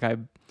that. Like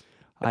I'm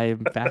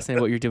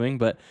fascinated what you're doing,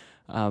 but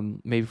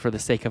Maybe for the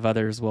sake of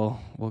others, we'll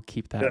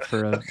keep that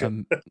for a,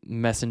 Okay. a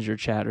messenger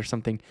chat or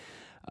something.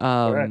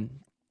 All right.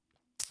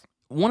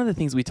 One of the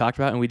things we talked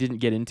about, and we didn't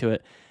get into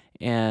it,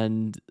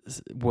 and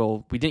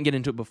well, we didn't get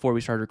into it before we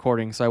started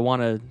recording, so I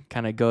want to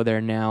kind of go there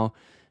now.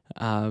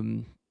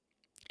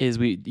 Is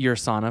your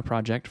sauna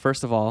project?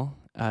 First of all,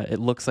 it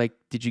looks like,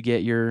 did you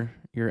get your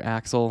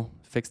axle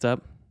fixed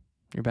up?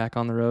 You're back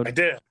on the road. I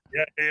did.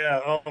 Yeah,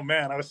 yeah. Oh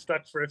man, I was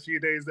stuck for a few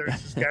days there in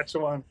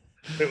Saskatchewan.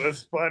 It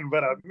was fun,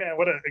 but man,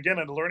 what again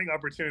a learning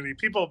opportunity.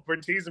 People were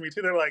teasing me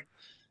too. They're like,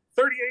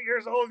 38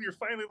 years old, you're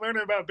finally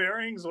learning about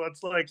bearings. Well,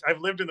 it's like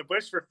I've lived in the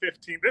bush for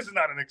 15. This is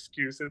not an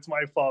excuse. It's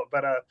my fault.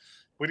 But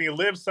when you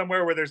live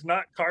somewhere where there's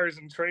not cars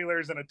and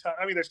trailers and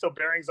I mean, there's still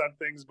bearings on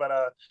things, but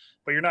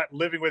you're not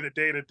living with it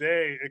day to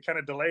day. It kind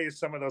of delays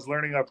some of those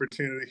learning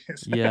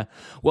opportunities. Yeah.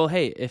 Well,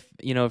 hey, if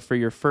for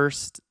your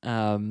first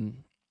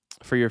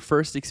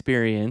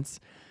experience,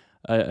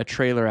 a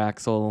trailer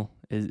axle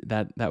is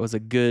that was a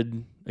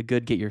good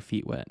get your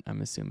feet wet,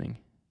 I'm assuming.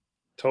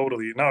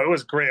 Totally. No, it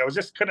was great.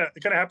 It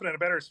couldn't happen in a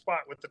better spot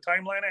with the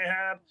timeline I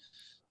had.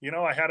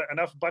 I had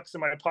enough bucks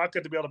in my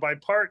pocket to be able to buy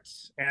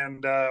parts,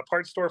 and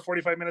parts store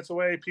 45 minutes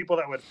away. People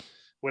that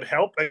would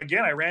help.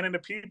 Again, I ran into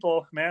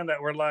people, man,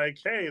 that were like,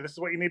 "Hey, this is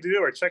what you need to do,"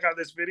 or "Check out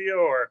this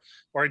video,"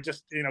 or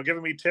just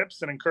giving me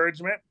tips and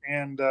encouragement.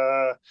 And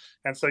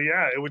so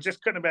yeah, it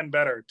just couldn't have been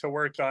better to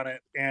work on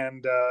it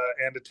and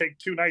to take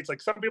 2 nights.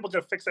 Like some people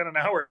could fix that in an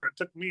hour. It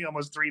took me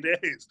almost 3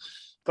 days.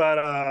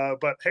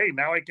 But hey,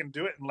 now I can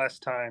do it in less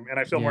time, and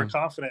I feel more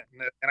confident,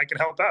 and I can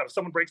help out. If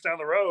someone breaks down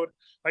the road,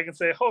 I can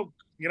say, "Oh,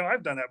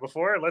 I've done that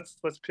before. Let's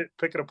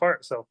pick it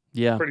apart." So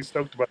yeah, pretty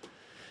stoked about it.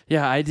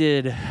 Yeah, I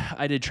did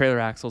trailer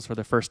axles for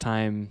the first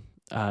time,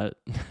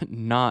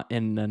 not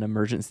in an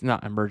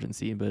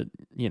emergency, but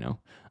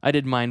I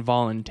did mine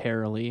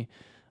voluntarily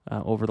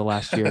over the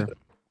last year.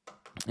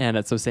 And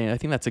that's so saying, I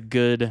think that's a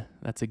good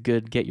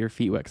get your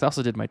feet wet. 'Cause I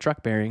also did my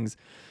truck bearings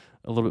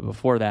a little bit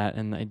before that,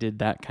 and I did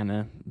that kind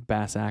of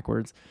bass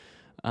backwards.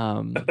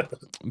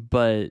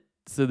 But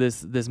so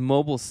this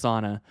mobile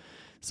sauna,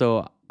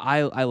 so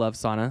I love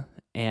sauna,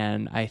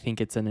 and I think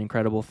it's an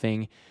incredible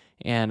thing.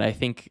 And I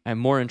think I'm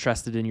more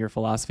interested in your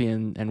philosophy,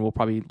 and we'll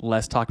probably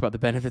less talk about the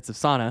benefits of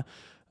sauna.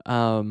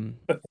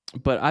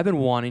 But I've been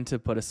wanting to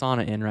put a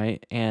sauna in,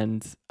 right?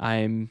 And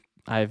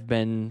I've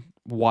been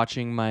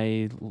watching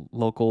my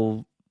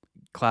local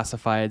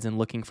classifieds and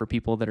looking for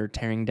people that are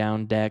tearing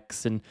down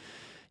decks and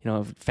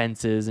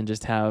fences, and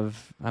just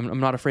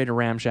I'm not afraid to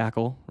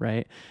ramshackle,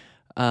 right?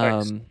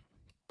 Nice.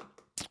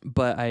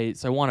 But I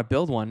want to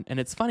build one, and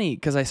it's funny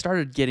because I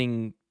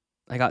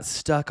got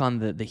stuck on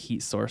the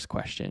heat source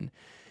question.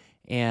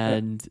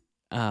 And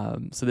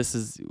so this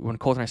is when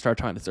Colt and I started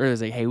talking about this earlier.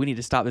 It's like, hey, we need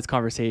to stop this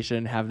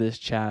conversation, have this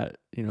chat,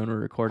 when we're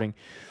recording,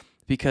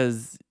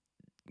 because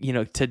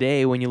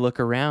today when you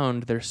look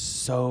around, there's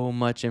so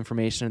much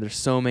information, there's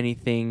so many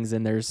things,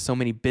 and there's so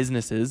many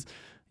businesses,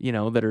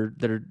 that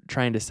are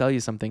trying to sell you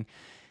something.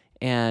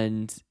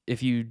 And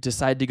if you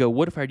decide to go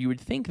wood fired, you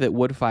would think that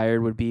wood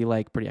fired would be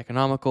like pretty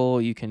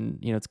economical. You can,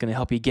 it's going to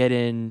help you get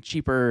in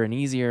cheaper and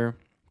easier.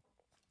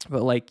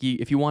 But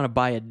if you want to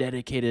buy a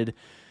dedicated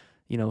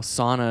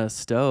sauna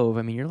stove,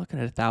 I mean, you're looking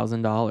at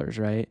 $1,000,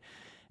 right?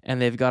 And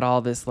they've got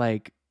all this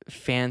like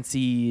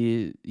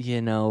fancy,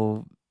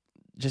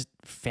 just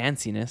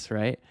fanciness,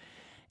 right?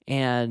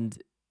 And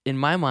in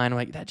my mind, I'm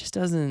like, that just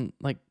doesn't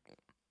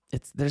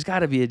there's got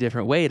to be a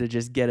different way to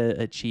just get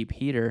a cheap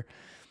heater.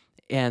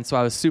 And so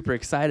I was super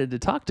excited to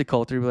talk to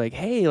Coulter, be like,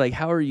 hey,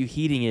 how are you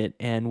heating it?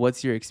 And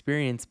what's your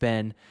experience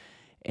been?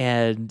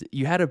 And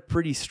you had a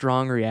pretty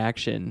strong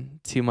reaction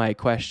to my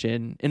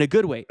question in a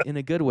good way,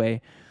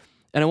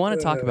 And I want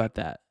to talk about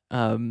that.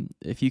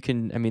 If you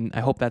can, I mean,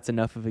 I hope that's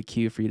enough of a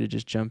cue for you to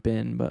just jump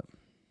in, but.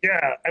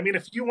 Yeah. I mean,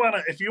 if you want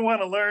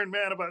to learn,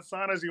 man, about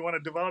saunas, you want to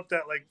develop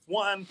that,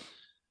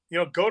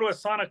 go to a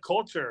sauna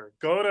culture,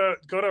 go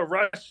to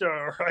Russia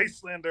or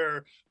Iceland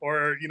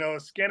or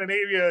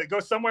Scandinavia, go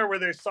somewhere where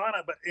there's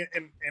sauna. But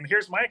and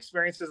here's my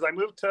experience is I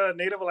moved to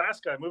native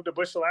Alaska. I moved to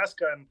Bush,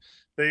 Alaska, and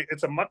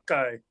it's a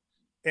muckguy.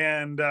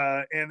 And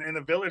in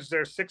the village,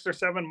 there's 6 or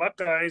 7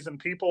 muckguys, and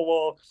people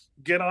will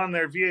get on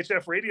their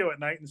VHF radio at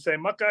night and say,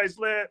 "Muckguy's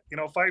lit,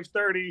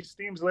 5:30,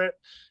 steam's lit,"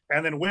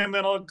 and then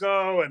women will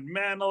go, and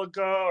men will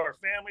go, or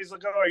families will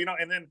go,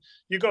 and then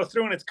you go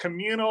through, and it's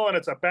communal, and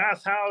it's a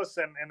bathhouse,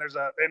 and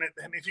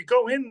if you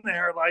go in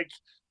there,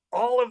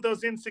 all of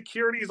those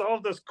insecurities, all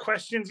of those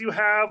questions you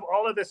have,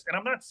 all of this, and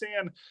I'm not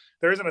saying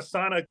there isn't a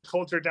sauna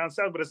culture down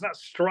south, but it's not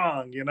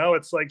strong,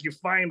 it's like you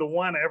find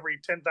one every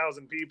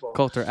 10,000 people.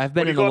 Coulter, I've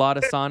been in a lot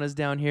of saunas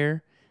down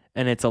here,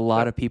 and it's a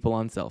lot of people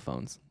on cell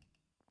phones.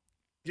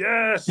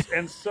 Yes,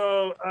 and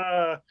so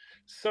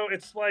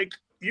it's like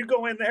you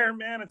go in there,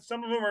 man, and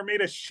some of them are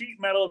made of sheet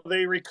metal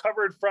they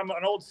recovered from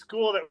an old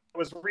school that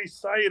was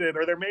recited,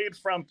 or they're made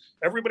from,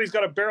 everybody's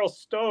got a barrel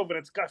stove and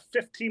it's got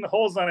 15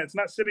 holes on it. It's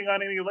not sitting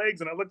on any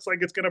legs and it looks like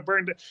it's going to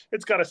burn.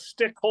 It's got a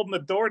stick holding the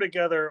door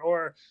together,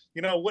 or,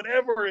 you know,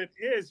 whatever it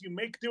is, you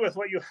make do with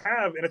what you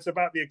have. And it's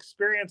about the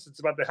experience. It's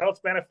about the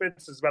health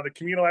benefits. It's about the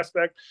communal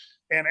aspect.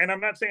 And I'm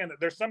not saying that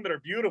there's some that are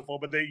beautiful,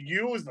 but they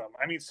use them.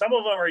 I mean, some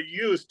of them are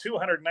used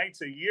 200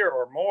 nights a year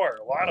or more,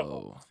 a lot of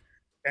them.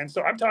 And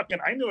so I'm talking,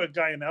 I knew a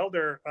guy in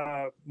Elder,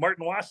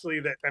 Martin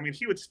Wassley, that, I mean,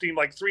 he would steam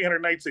like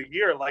 300 nights a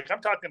year. Like, I'm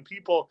talking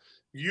people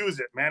use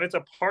it, man. It's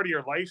a part of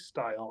your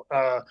lifestyle.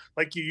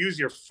 Like you use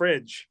your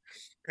fridge.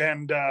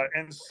 And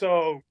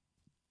so,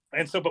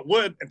 but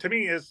wood, and to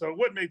me is, so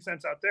wood made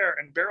sense out there,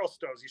 and barrel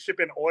stoves, you ship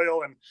in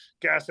oil and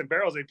gas in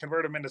barrels, they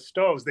convert them into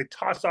stoves. They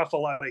toss off a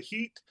lot of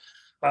heat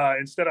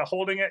instead of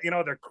holding it, you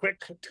know, they're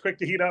quick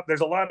to heat up.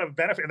 There's a lot of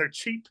benefit, and they're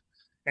cheap.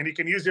 And you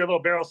can use your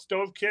little barrel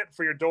stove kit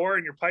for your door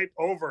and your pipe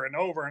over and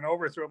over and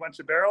over through a bunch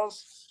of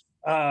barrels.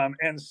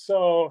 And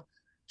so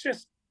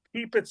just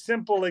keep it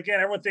simple. Again,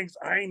 everyone thinks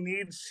I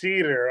need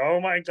cedar.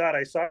 Oh my God,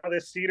 I saw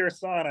this cedar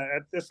sauna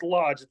at this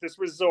lodge, at this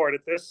resort,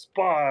 at this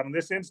spa, on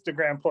this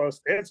Instagram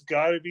post. It's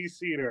got to be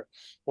cedar.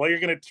 Well,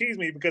 you're going to tease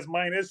me because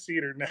mine is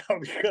cedar now,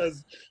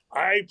 because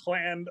I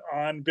planned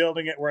on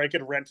building it where I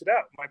could rent it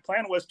out. My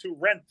plan was to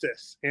rent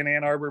this in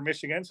Ann Arbor,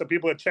 Michigan, so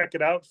people would check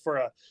it out for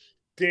a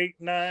date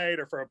night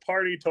or for a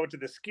party, tow it to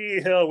the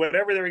ski hill,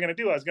 whatever they were going to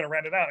do. I was going to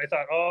rent it out. I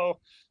thought, oh,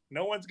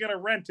 no one's going to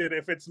rent it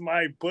if it's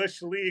my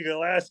Bush League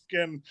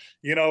Alaskan,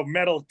 you know,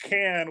 metal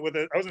can with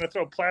it. I was going to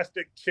throw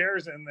plastic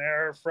chairs in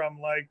there from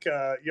like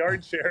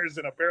yard chairs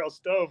and a barrel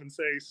stove and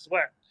say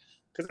sweat,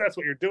 because that's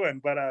what you're doing.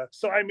 But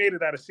so I made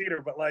it out of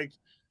cedar. But like,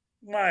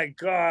 my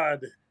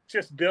God,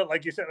 just built,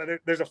 like you said,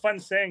 there's a fun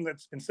saying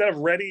that's, instead of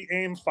ready,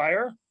 aim,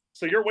 fire.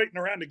 So you're waiting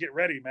around to get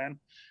ready, man.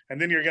 And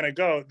then you're going to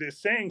go. The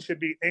saying should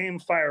be aim,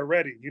 fire,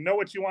 ready. You know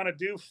what you want to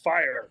do?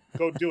 Fire.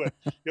 Go do it.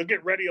 You'll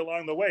get ready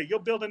along the way.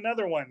 You'll build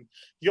another one.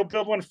 You'll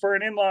build one for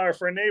an in-law or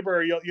for a neighbor.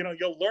 Or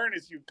you'll learn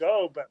as you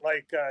go. But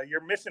like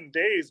you're missing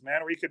days,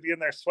 man, where you could be in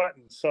there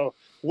sweating. So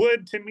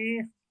wood to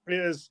me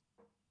is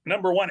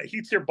number one. It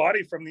heats your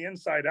body from the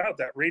inside out,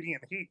 that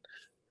radiant heat.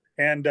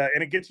 And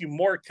it gets you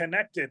more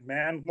connected,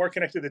 man, more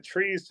connected to the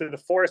trees, to the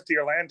forest, to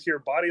your land, to your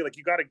body. Like,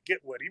 you got to get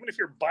wood. Even if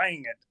you're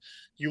buying it,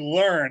 you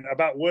learn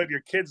about wood. Your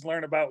kids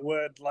learn about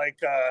wood, like,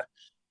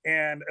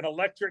 and an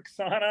electric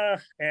sauna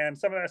and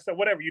some of that stuff,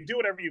 whatever. You do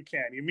whatever you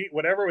can. You meet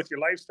whatever with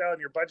your lifestyle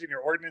and your budget and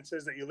your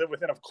ordinances that you live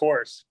within, of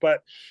course.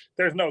 But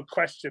there's no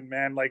question,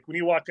 man. Like, when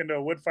you walk into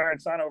a wood fire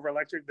and sauna over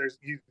electric,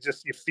 you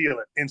feel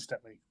it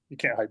instantly. You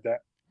can't hide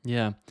that.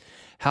 Yeah.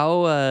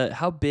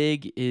 How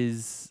big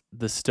is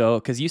the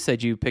stove? Because you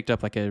said you picked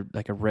up like a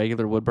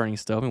regular wood burning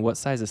stove. And what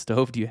size of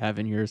stove do you have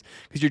in yours?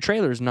 Because your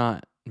trailer is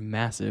not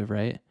massive,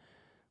 right?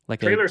 Like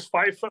trailer's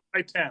 5 foot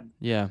by 10.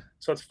 Yeah.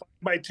 So it's 5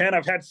 by 10.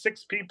 I've had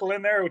 6 people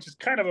in there, which is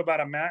kind of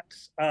about a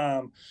max.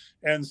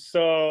 And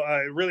so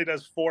it really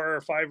does 4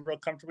 or 5 real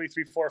comfortably,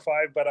 3, 4,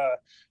 5. But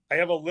I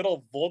have a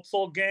little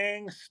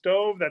Volkswagen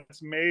stove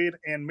that's made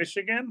in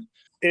Michigan.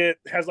 It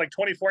has like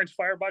 24-inch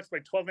firebox by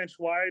 12-inch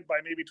wide by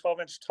maybe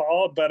 12-inch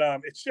tall. But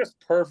it's just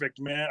perfect,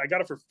 man. I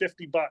got it for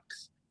 $50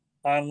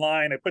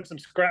 online. I put some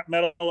scrap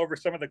metal over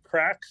some of the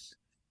cracks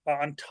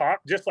on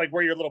top, just like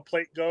where your little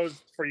plate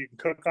goes for you can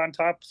cook on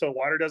top, so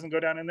water doesn't go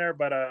down in there.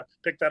 But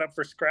pick that up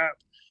for scrap,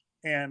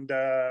 and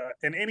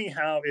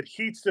anyhow, it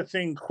heats the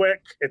thing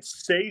quick.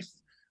 It's safe.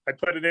 I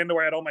put it into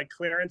where I had all my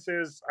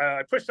clearances.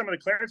 I pushed some of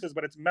the clearances,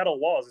 but it's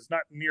metal walls. It's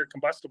not near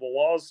combustible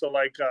walls, so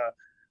like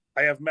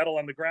I have metal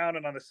on the ground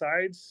and on the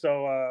sides,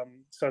 so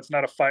it's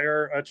not a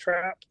fire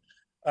trap.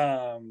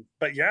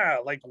 But yeah,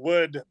 like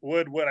wood.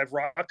 I have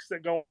rocks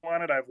that go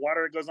on it. I have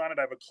water that goes on it.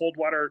 I have a cold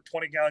water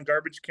 20-gallon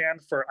garbage can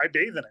I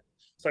bathe in it.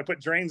 So I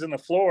put drains in the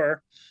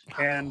floor,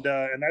 and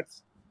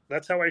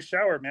that's how I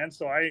shower, man.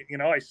 So I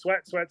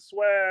sweat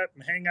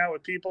and hang out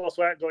with people,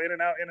 go in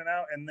and out.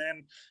 And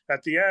then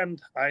at the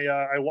end,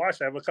 I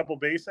wash. I have a couple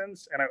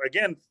basins. And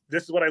again,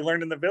 this is what I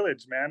learned in the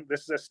village, man.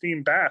 This is a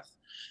steam bath.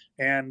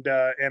 And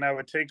I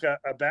would take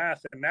a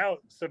bath. And now,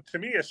 so to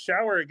me, a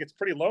shower, it gets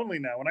pretty lonely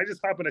now. When I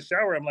just hop in a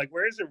shower, I'm like,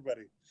 where is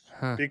everybody?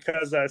 Huh.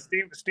 Because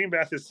steam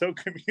bath is so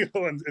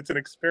communal and it's an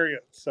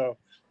experience. So,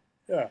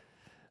 yeah.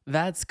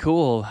 That's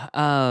cool.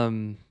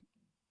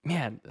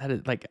 Man, that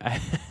is like,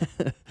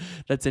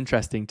 that's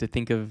interesting to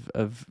think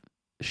of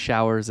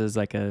showers as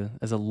like a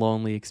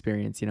lonely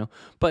experience, you know.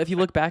 But if you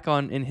look back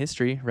in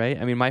history,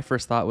 right? I mean, my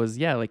first thought was,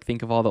 yeah, like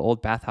think of all the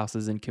old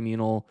bathhouses and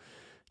communal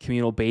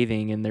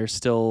bathing, and there's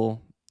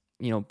still,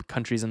 you know,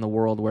 countries in the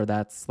world where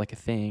that's like a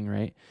thing,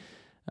 right?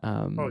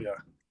 Oh yeah.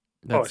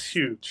 It's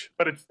huge.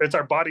 But it's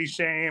our body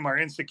shame, our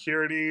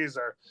insecurities,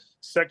 our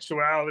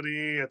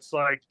sexuality. It's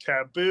like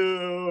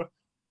taboo,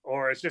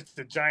 or it's just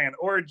a giant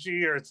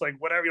orgy, or it's like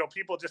whatever, you know,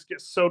 people just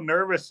get so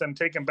nervous and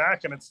taken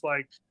back. And it's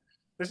like,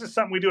 this is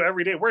something we do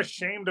every day. We're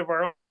ashamed of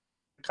our own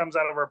comes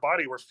out of our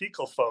body, we're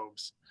fecal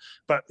phobes.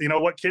 But you know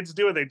what kids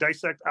do? They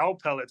dissect owl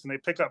pellets and they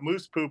pick up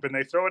moose poop and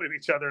they throw it at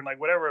each other and like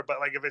whatever. But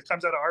like if it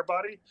comes out of our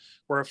body,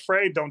 we're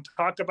afraid, don't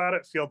talk about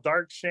it, feel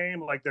dark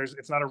shame, like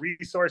it's not a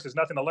resource, there's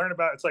nothing to learn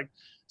about. It's like,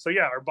 so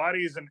yeah, our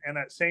bodies and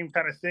that same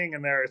kind of thing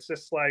in there. It's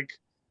just like,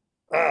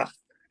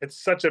 it's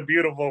such a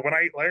beautiful, when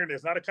I learned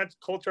it's not a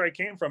culture I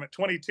came from at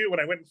 22, when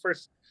I went and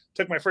first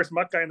took my first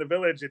muck guy in the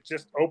village, it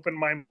just opened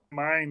my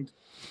mind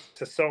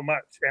to so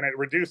much, and it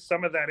reduced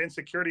some of that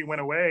insecurity,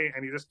 went away,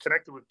 and you just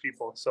connected with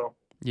people. So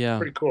yeah,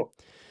 pretty cool.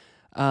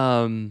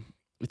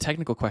 A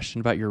technical question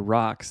about your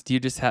rocks. Do you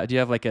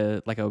have like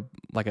a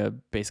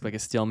basically like a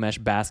steel mesh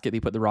basket that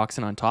you put the rocks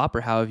in on top, or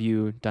how have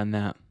you done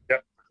that? Yeah,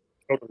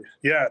 totally.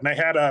 Yeah, and I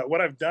had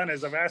what I've done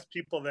is I've asked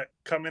people that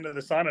come into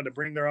the sauna to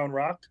bring their own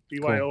rock,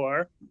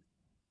 BYOR. Cool.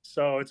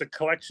 So it's a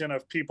collection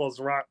of people's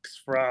rocks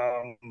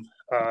from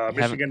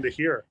Michigan to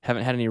here.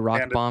 Haven't had any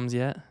rock bombs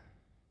yet?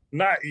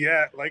 Not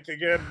yet. Like,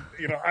 again,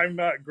 you know, I'm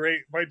not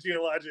great. My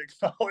geologic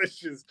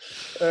knowledge is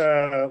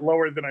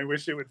lower than I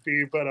wish it would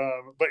be. But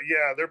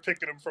yeah, they're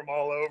picking them from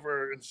all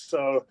over. And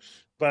so,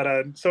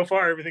 but so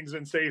far everything's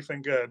been safe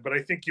and good. But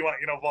I think you want,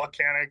 you know,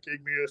 volcanic,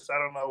 igneous, I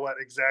don't know what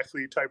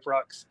exactly type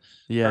rocks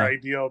are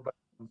ideal.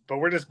 But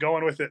we're just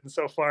going with it, and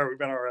so far we've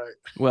been all right.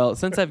 Well,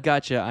 since I've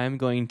got you, I'm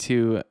going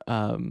to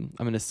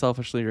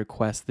selfishly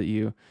request that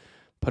you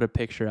put a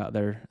picture out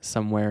there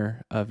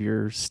somewhere of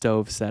your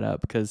stove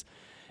setup, because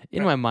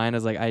in my mind I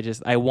was like, I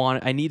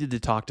needed to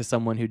talk to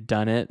someone who'd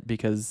done it,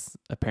 because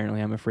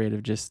apparently I'm afraid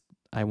of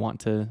I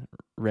want to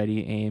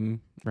ready aim,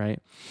 right?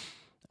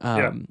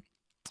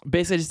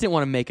 Basically I just didn't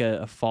want to make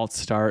a false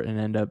start and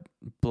end up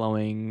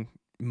blowing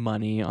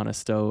money on a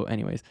stove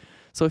anyways.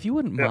 So if you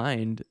wouldn't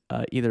mind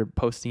either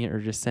posting it or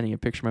just sending a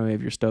picture my way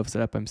of your stove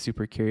setup, I'm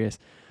super curious.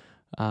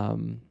 I'll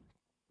send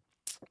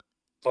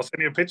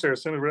you a picture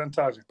as soon as we're done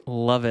talking.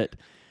 Love it.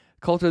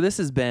 Colter, this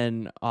has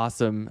been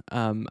awesome.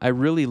 I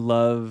really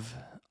love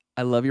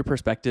your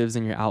perspectives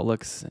and your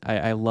outlooks.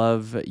 I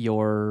love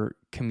your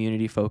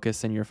community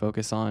focus and your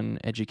focus on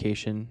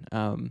education.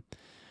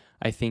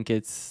 I think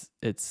it's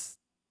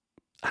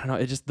I don't know,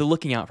 it's just the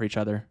looking out for each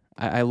other.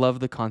 I love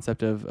the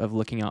concept of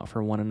looking out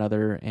for one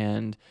another,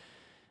 and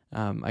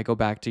I go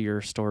back to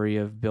your story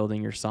of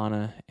building your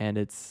sauna, and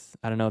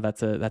I don't know,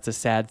 that's a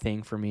sad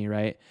thing for me,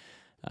 right?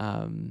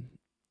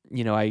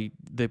 You know,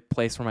 the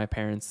place where my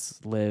parents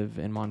live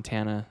in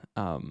Montana,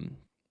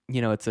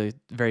 you know, it's a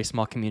very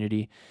small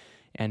community,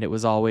 and it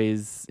was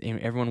always, you know,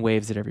 everyone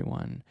waves at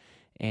everyone.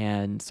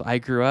 And so I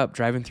grew up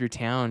driving through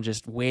town,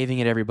 just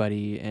waving at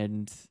everybody.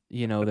 And,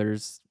 you know,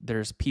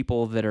 there's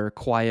people that are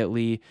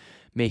quietly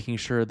making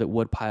sure that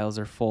wood piles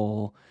are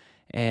full,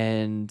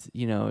 and,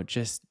 you know,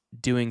 just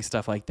doing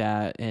stuff like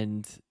that.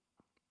 And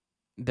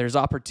there's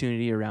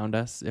opportunity around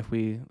us if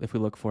we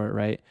look for it,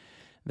 right?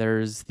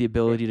 There's the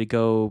ability to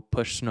go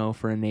push snow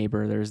for a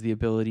neighbor. There's the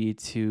ability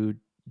to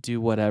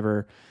do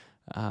whatever.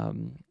 I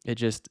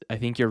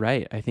think you're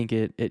right. I think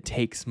it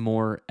takes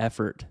more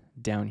effort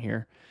down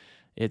here.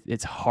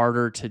 It's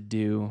harder to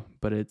do,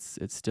 but it's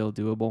still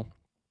doable.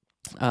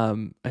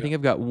 I think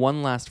I've got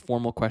one last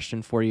formal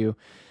question for you,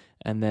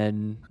 and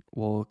then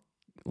we'll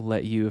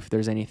let you, if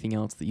there's anything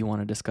else that you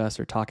want to discuss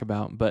or talk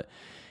about. But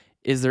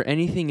is there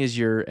anything as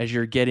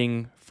you're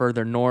getting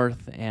further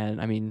north,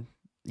 and I mean,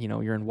 you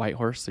know, you're in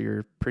Whitehorse, so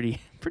you're pretty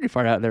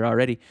far out there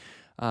already.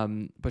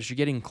 But as you're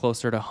getting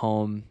closer to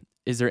home,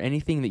 is there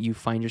anything that you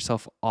find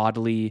yourself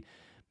oddly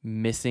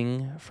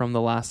missing from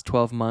the last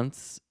 12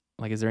 months?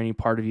 Like, is there any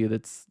part of you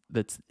that's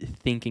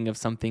thinking of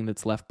something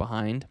that's left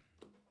behind?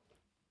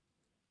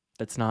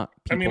 That's not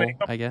people,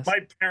 I guess. My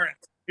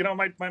parents, you know,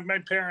 my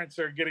parents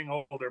are getting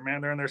older,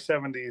 man. They're in their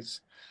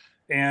 70s,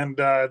 and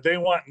they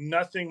want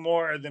nothing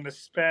more than to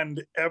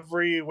spend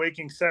every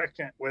waking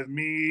second with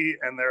me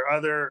and their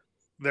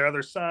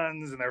other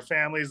sons and their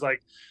families.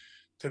 Like,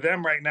 to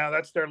them right now,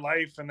 that's their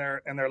life and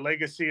their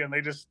legacy, and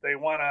they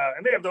want to,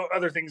 and they have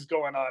other things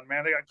going on,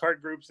 man. They got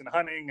card groups and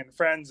hunting and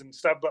friends and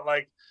stuff, but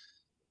like,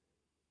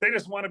 they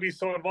just want to be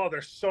so involved.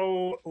 They're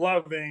so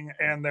loving,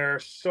 and they're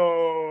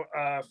so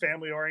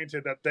family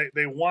oriented that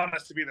they want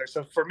us to be there.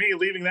 So for me,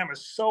 leaving them is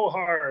so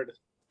hard.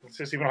 It's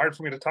just even hard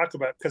for me to talk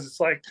about, because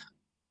it's like,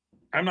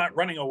 I'm not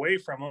running away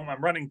from them.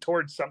 I'm running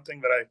towards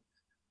something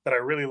that I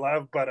really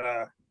love. But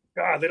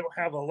God, they don't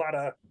have a lot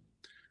of,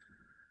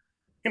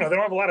 you know, they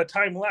don't have a lot of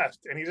time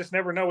left, and you just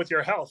never know with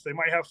your health. They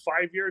might have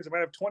 5 years, they might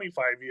have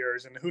 25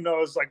 years, and who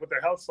knows like what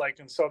their health's like.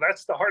 And so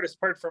that's the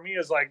hardest part for me,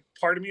 is like,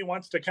 part of me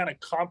wants to kind of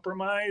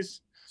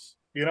compromise,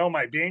 you know,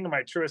 my being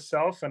my truest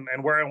self and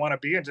where I want to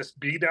be, and just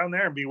be down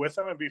there and be with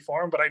them and be for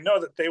them. But I know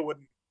that they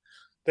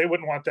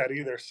wouldn't want that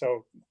either.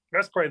 So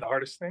that's probably the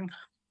hardest thing.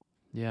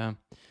 Yeah.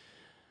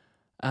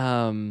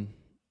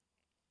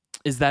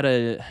 Is that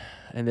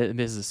and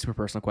this is a super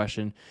personal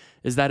question,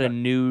 is that a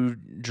new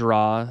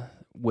draw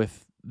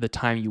with the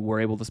time you were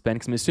able to spend?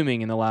 Because I'm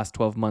assuming in the last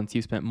 12 months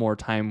you spent more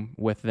time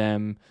with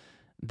them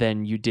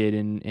than you did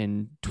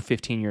in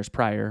 15 years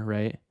prior,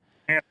 right?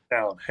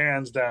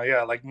 Hands down.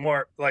 Yeah. Like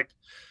more, like,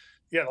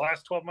 yeah, the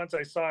last 12 months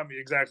I saw him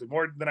exactly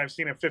more than I've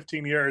seen in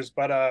 15 years.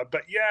 But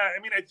yeah,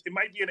 I mean, it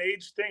might be an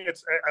age thing.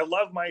 I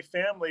love my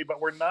family, but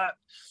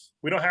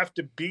we don't have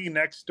to be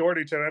next door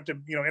to each other. We have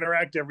to,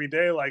 interact every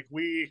day. Like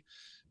we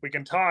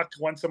can talk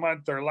once a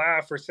month or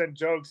laugh or send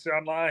jokes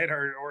online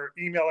or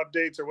email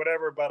updates or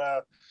whatever.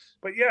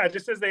 But yeah,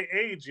 just as they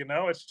age,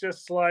 it's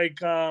just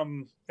like,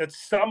 at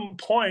some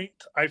point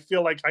I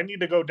feel like I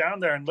need to go down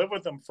there and live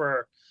with them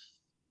for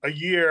a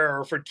year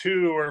or for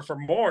two or for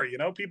more.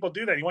 People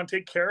do that. You want to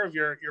take care of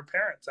your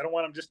parents. I don't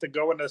want them just to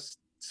go into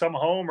some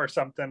home or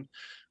something.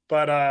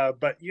 But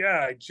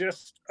yeah, I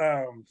just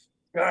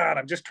God,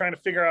 I'm just trying to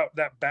figure out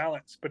that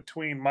balance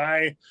between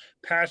my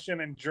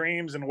passion and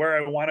dreams and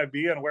where I want to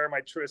be and where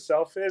my truest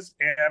self is,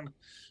 and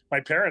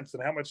my parents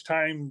and how much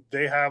time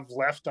they have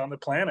left on the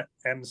planet.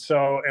 And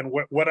so, and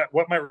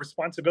what my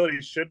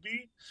responsibilities should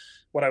be,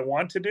 what I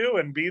want to do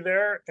and be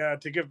there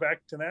to give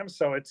back to them.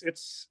 So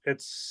it's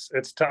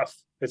tough.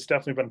 It's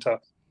definitely been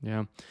tough.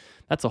 Yeah.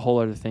 That's a whole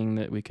other thing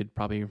that we could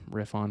probably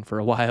riff on for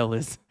a while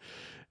is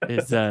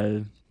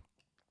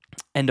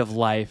end of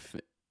life,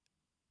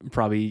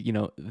 probably,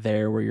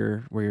 there where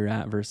you're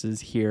at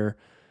versus here.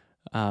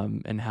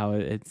 And how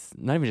it's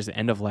not even just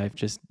end of life,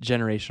 just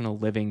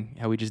generational living,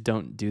 how we just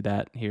don't do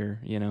that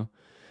here,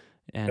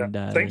 and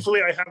yeah.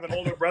 Thankfully I have an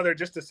older brother.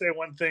 Just to say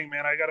one thing,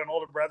 man, I got an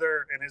older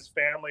brother and his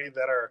family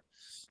that are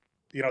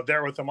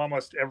there with him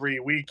almost every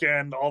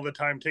weekend, all the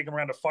time, take him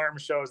around to farm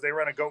shows. They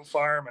run a goat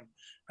farm and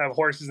have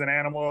horses and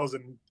animals,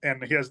 and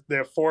they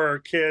have 4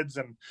 kids,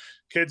 and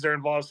kids are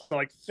involved. So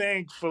like,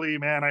 thankfully,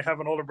 man, I have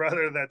an older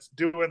brother that's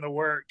doing the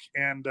work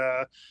and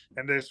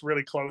just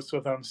really close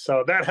with him.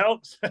 So that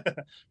helps.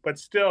 But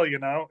still,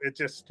 it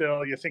just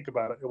still, you think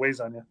about it, it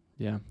weighs on you.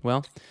 Yeah.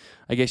 Well,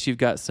 I guess you've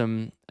got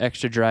some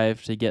extra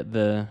drive to get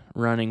the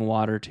running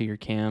water to your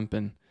camp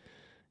and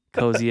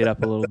cozy it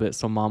up a little bit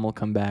so mom will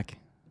come back.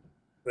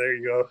 There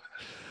you go.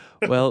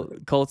 Well,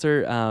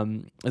 Colter,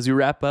 as we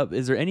wrap up,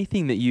 is there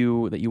anything that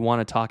you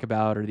want to talk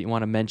about or that you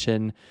want to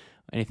mention,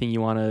 anything you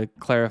want to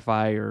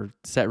clarify or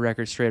set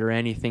records straight or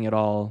anything at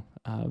all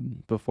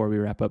before we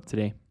wrap up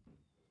today?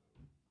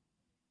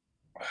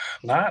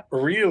 Not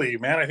really,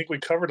 man. I think we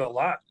covered a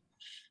lot.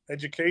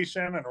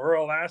 Education and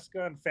rural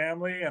Alaska and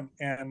family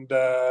and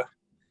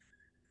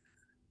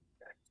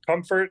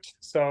comfort.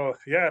 So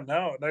yeah,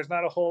 no, there's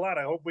not a whole lot.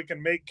 I hope we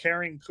can make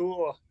caring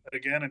cool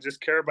again and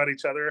just care about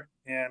each other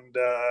and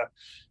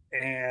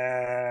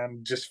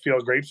just feel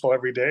grateful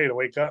every day to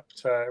wake up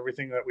to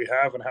everything that we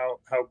have and how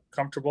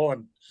comfortable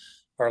and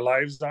our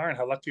lives are and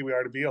how lucky we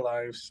are to be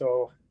alive.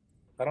 So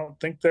I don't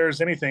think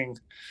there's anything,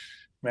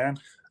 man,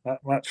 not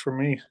much for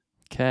me.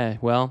 Okay.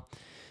 Well,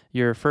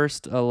 your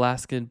first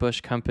Alaskan Bush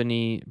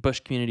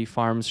Community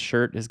Farms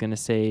shirt is going to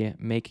say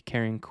 "Make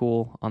Caring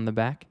Cool" on the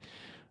back.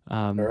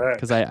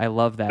 Because I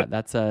love that.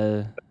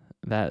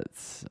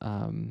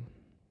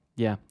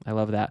 Yeah, I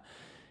love that.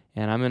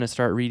 And I'm going to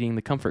start reading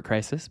The Comfort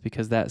Crisis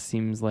because that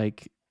seems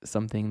like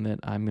something that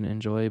I'm going to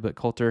enjoy. But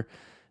Colter,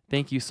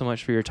 thank you so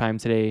much for your time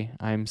today.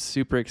 I'm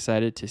super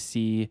excited to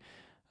see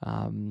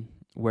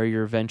where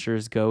your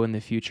ventures go in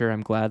the future.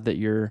 I'm glad that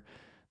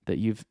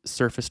you've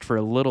surfaced for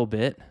a little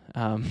bit.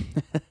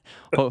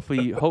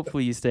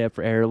 Hopefully you stay up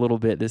for air a little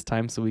bit this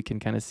time so we can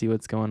kind of see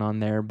what's going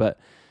on there. But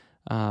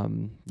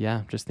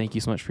yeah, just thank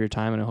you so much for your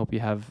time, and I hope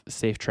you have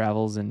safe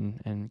travels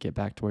and get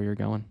back to where you're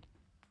going.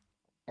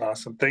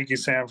 Awesome. Thank you,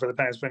 Sam, for the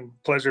time. It's been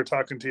a pleasure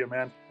talking to you,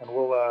 man. And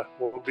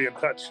we'll be in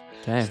touch.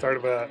 Okay. Start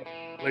of a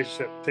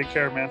relationship. Take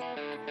care, man.